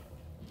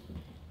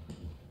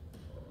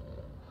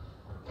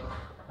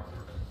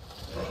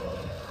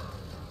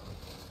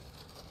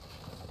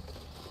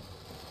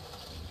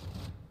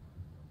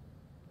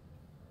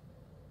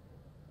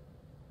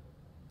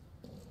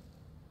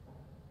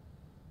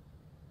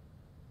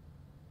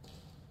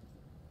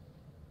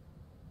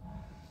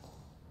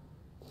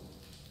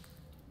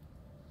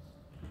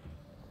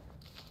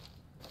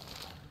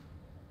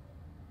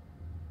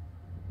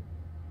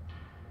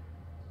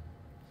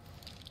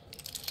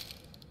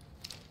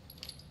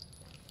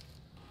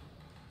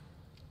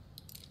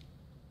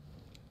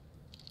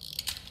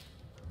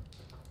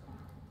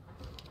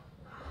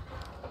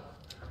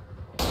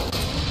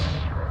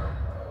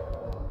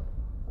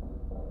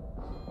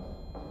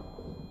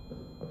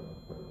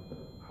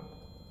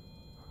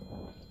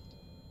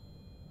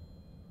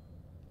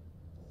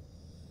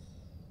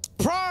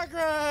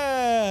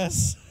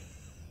 Progress!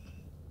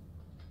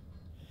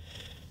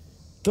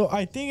 Though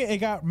I think it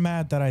got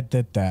mad that I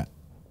did that.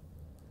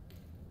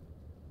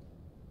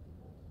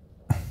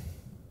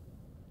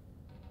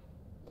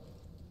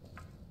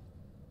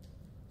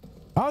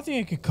 don't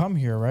think I could come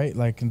here, right?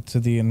 Like into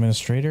the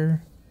administrator's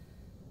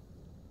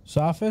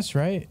office,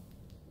 right?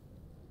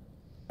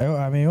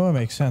 I mean, it would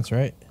make sense,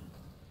 right?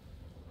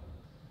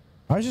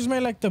 I just made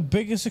like the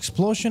biggest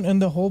explosion in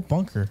the whole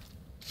bunker.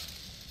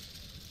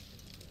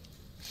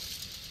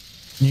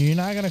 You're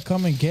not gonna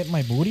come and get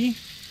my booty?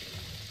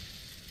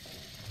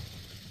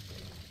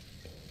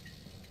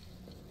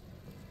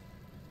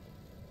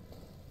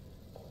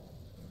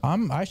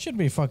 I should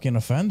be fucking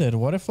offended.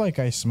 What if like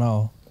I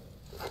smell?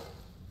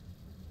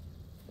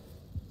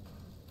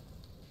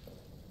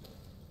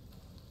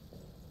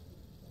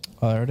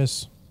 Oh, there it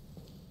is.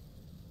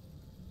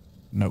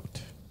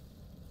 Note.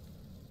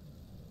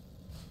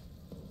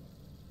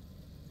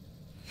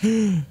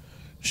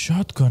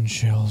 Shotgun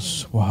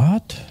shells.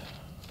 What?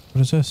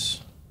 What is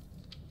this?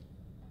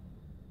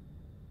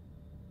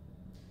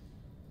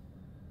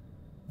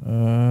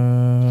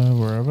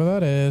 Wherever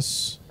that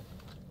is.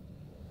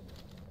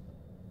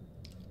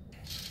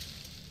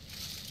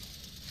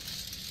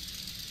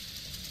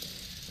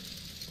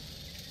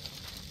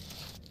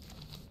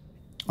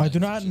 I do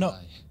not know.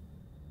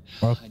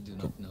 Well, I do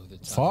not know the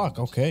time. Fuck,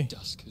 okay.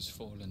 Dusk has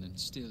fallen, and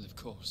still, of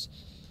course,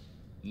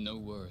 no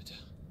word.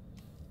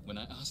 When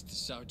I asked the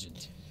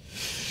sergeant,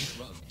 he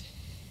shrugged,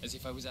 as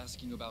if I was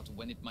asking about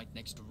when it might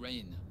next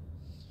rain.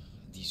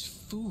 These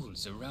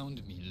fools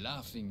around me,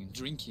 laughing,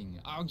 drinking,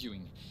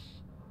 arguing.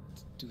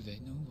 Do they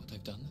know what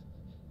I've done?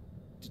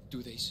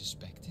 Do they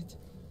suspect it?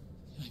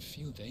 I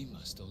feel they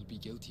must all be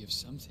guilty of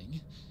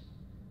something.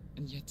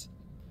 And yet,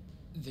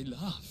 they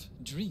laugh,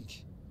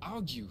 drink,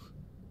 argue.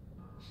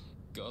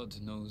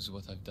 God knows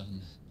what I've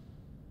done.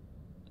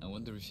 I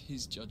wonder if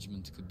his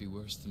judgment could be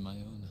worse than my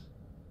own.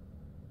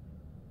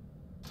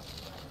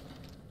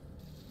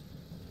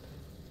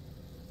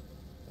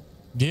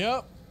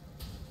 Yep.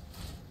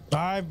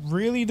 I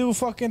really do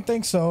fucking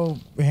think so,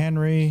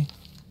 Henry.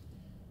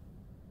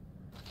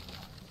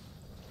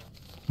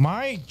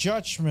 My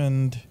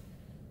judgment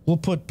will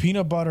put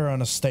peanut butter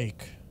on a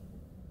steak.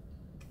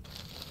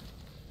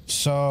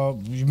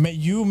 So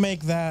you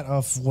make that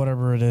of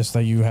whatever it is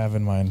that you have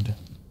in mind.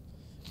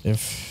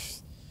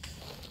 If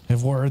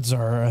words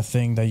are a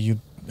thing that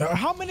you...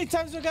 How many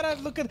times do I gotta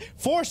look at...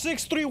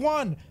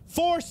 4631!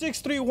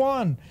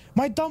 4631!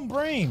 My dumb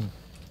brain!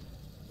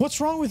 What's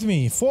wrong with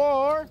me?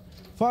 4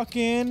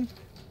 fucking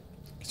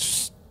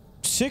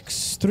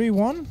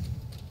 631?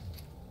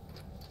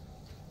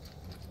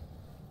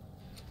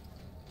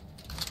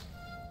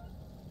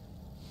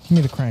 Give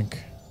me the crank.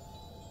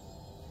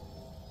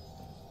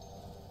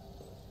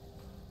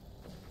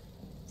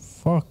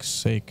 Fuck's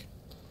sake.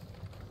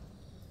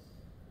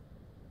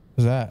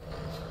 What's that?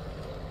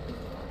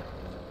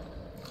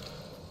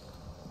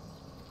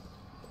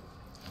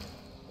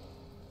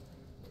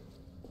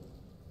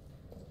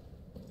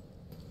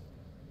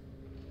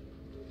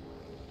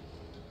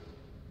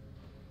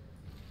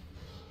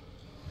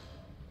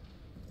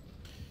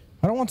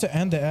 I don't want to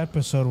end the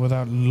episode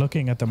without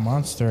looking at the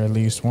monster at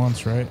least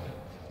once, right?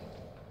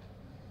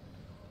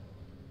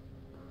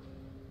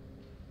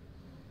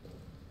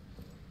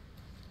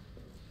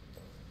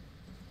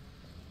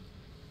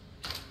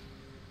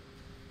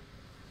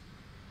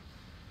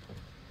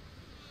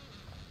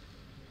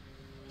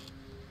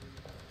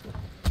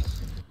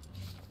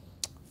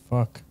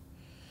 Fuck.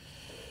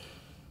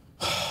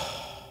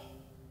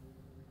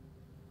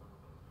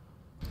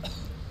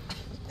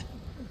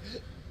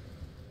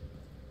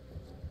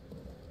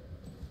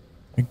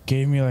 It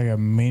gave me like a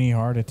mini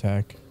heart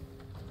attack.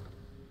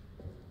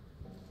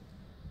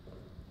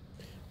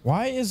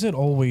 Why is it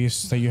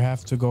always that you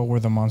have to go where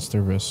the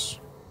monster is?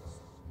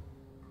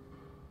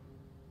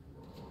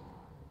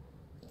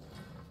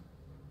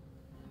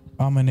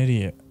 I'm an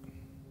idiot.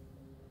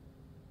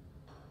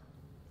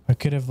 I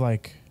could have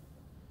like...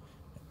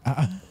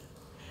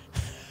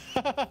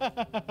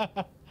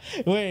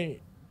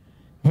 Wait.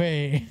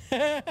 Wait.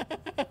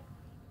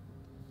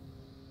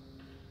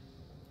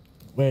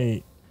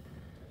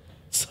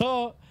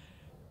 So,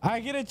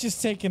 I could have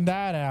just taken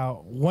that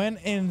out, went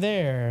in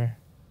there.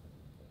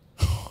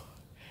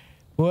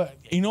 Well,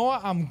 you know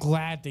what? I'm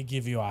glad they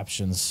give you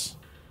options.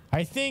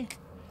 I think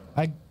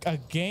a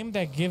game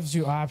that gives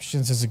you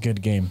options is a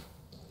good game.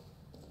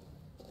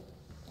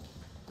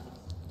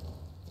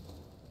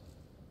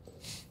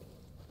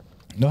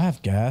 Do I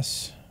have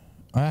gas?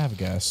 I have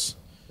gas.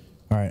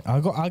 All right,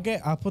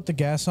 I'll put the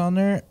gas on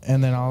there,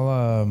 and then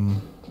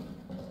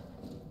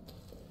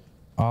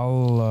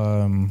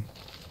I'll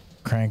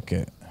crank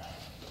it.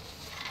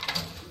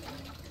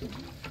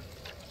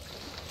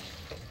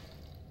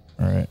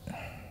 All right.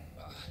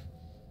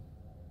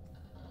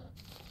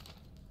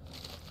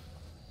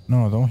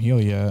 No, don't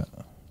heal yet.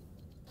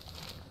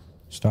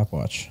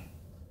 Stopwatch.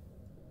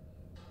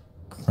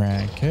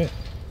 Crank it.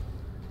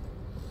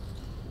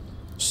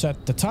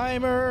 Set the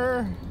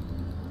timer.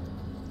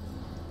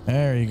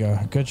 There you go.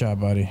 Good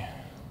job, buddy.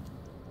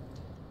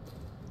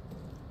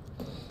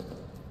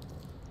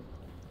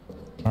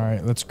 All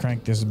right, let's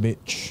crank this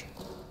bitch.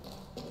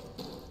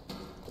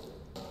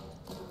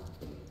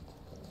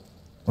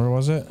 Where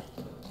was it?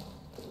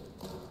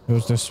 It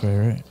was this way,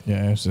 right?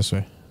 Yeah, it was this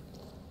way.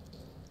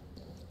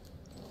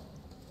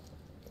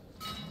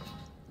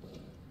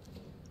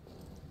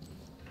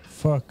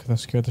 fuck? That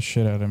scared the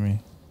shit out of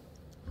me.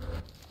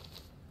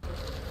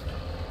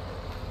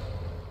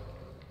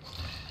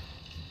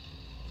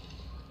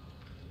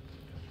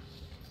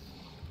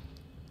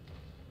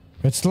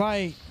 It's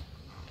light.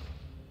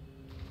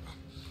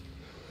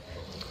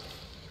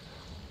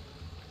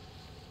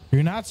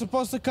 You're not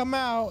supposed to come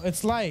out.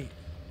 It's light.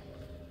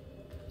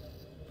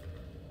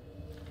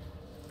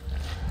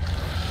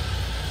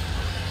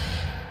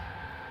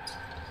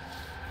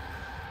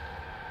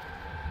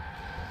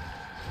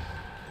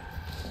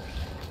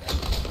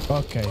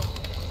 Okay.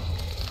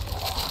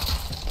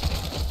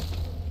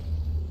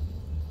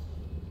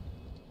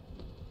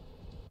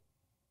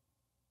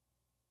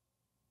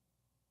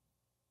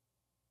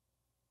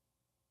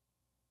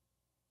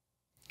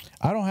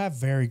 I don't have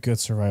very good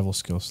survival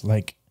skills.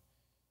 Like,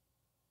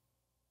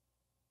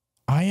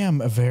 I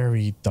am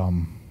very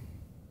dumb.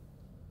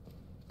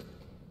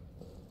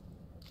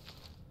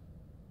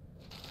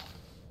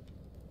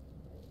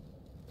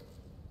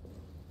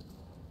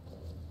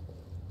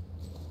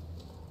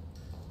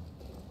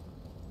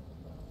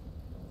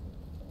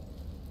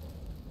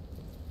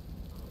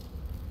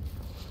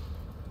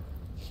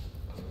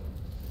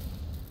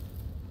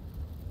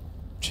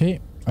 See,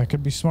 I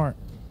could be smart.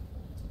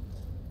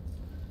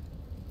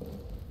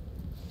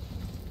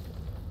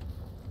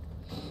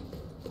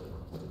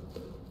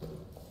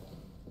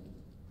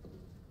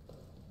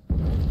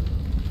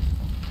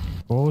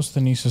 What was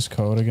Denise's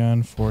code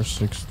again?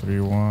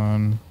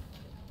 4631.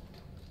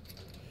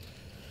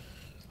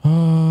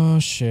 Oh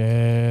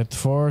shit.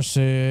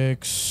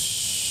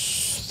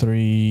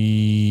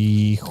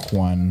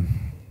 4631.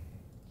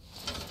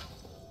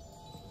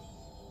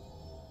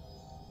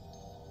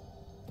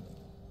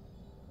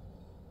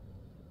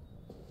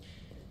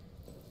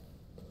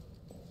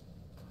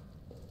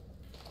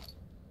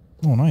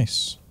 Oh,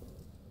 nice.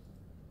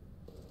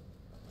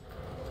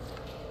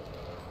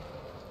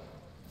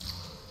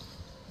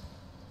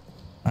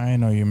 I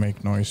know you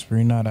make noise, but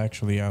you're not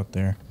actually out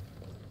there.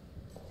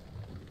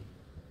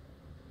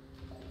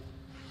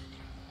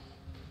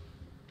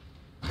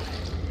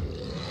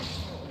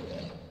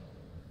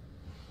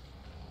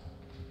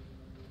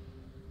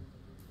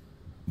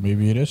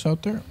 Maybe it is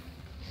out there.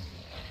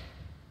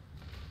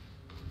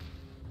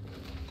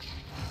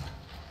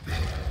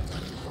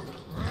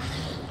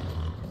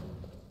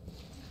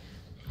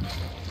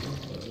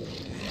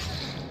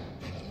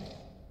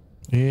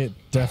 It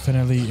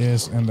definitely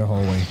is in the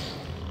hallway.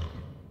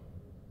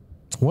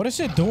 What is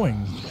it doing?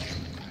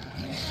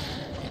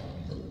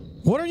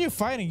 What are you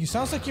fighting? You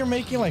sounds like you're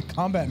making like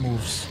combat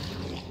moves.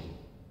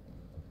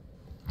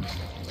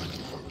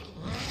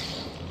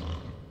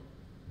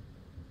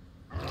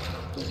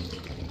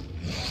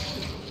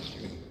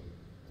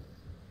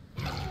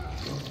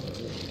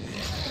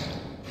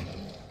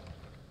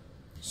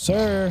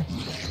 Sir.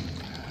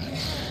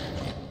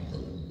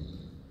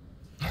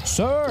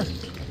 Sir.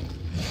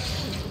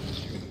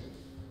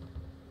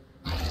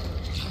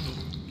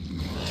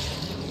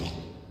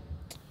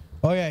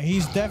 Oh yeah,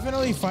 he's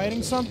definitely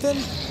fighting something.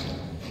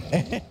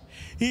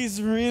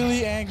 He's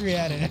really angry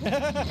at it.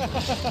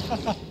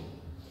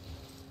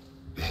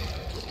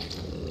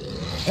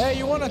 Hey,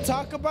 you want to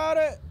talk about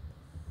it?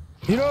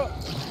 You know,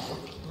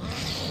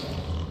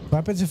 what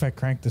happens if I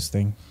crank this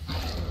thing?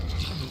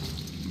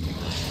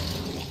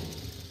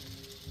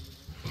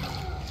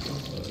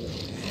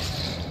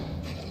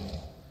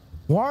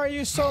 Why are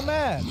you so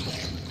mad?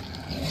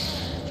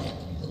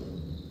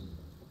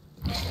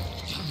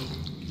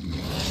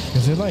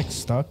 Is it like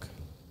stuck?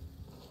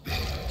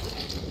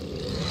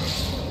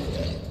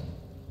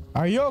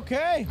 Are you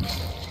okay?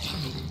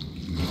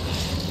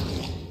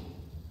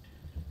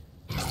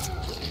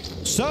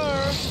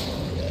 Sir,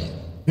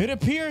 it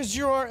appears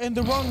you are in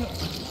the wrong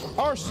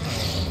arsenal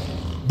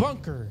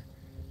bunker.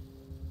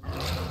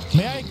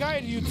 May I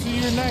guide you to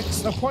your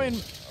next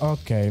appointment?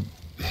 Okay.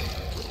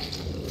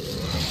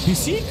 You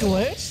see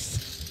glitched?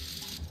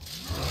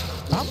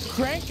 I'm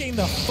cranking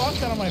the fuck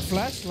out of my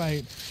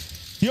flashlight.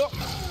 Yo,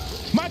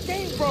 my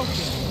game broken.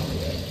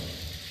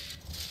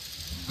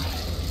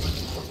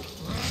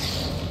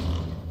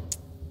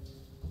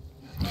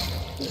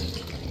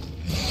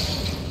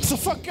 What the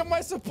fuck am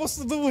I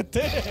supposed to do with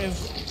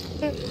this?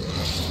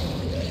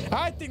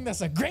 I think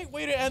that's a great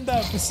way to end the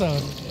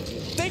episode.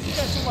 Thank you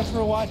guys so much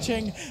for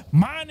watching.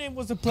 My name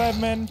was the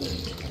Plebman,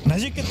 and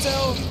as you can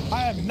tell,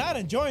 I am not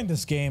enjoying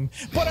this game,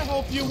 but I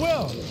hope you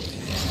will.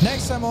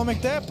 Next time I'll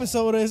make the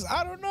episode is,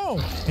 I don't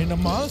know, in a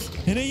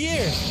month, in a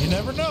year, you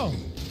never know.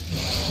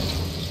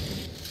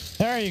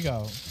 There you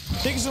go.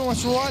 Thank you so much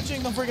for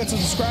watching. Don't forget to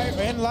subscribe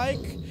and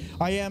like.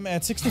 I am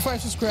at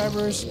 65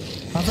 subscribers.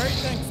 I'm very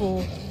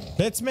thankful.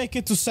 Let's make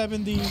it to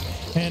 70,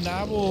 and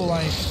I will,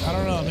 like, I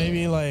don't know,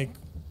 maybe like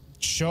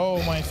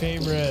show my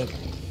favorite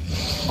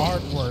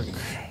artwork.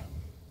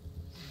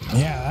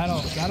 Yeah,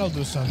 that'll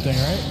do something,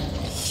 right?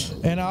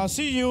 And I'll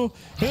see you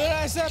in the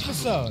next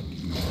episode.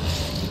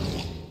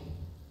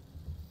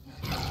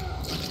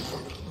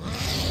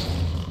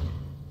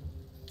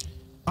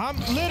 I'm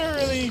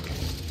literally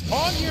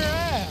on your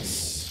ass.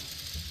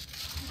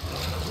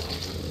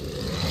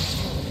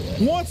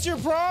 What's your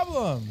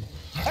problem?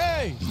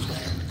 Hey!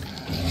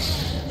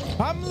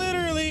 I'm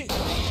literally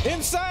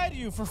inside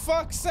you, for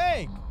fuck's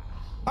sake!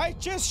 I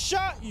just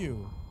shot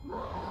you!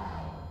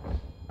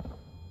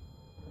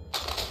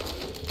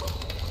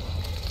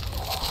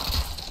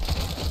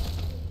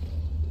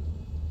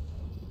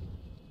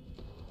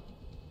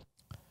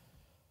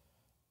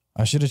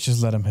 I should have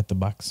just let him hit the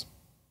box.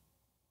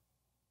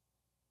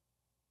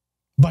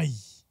 Bye!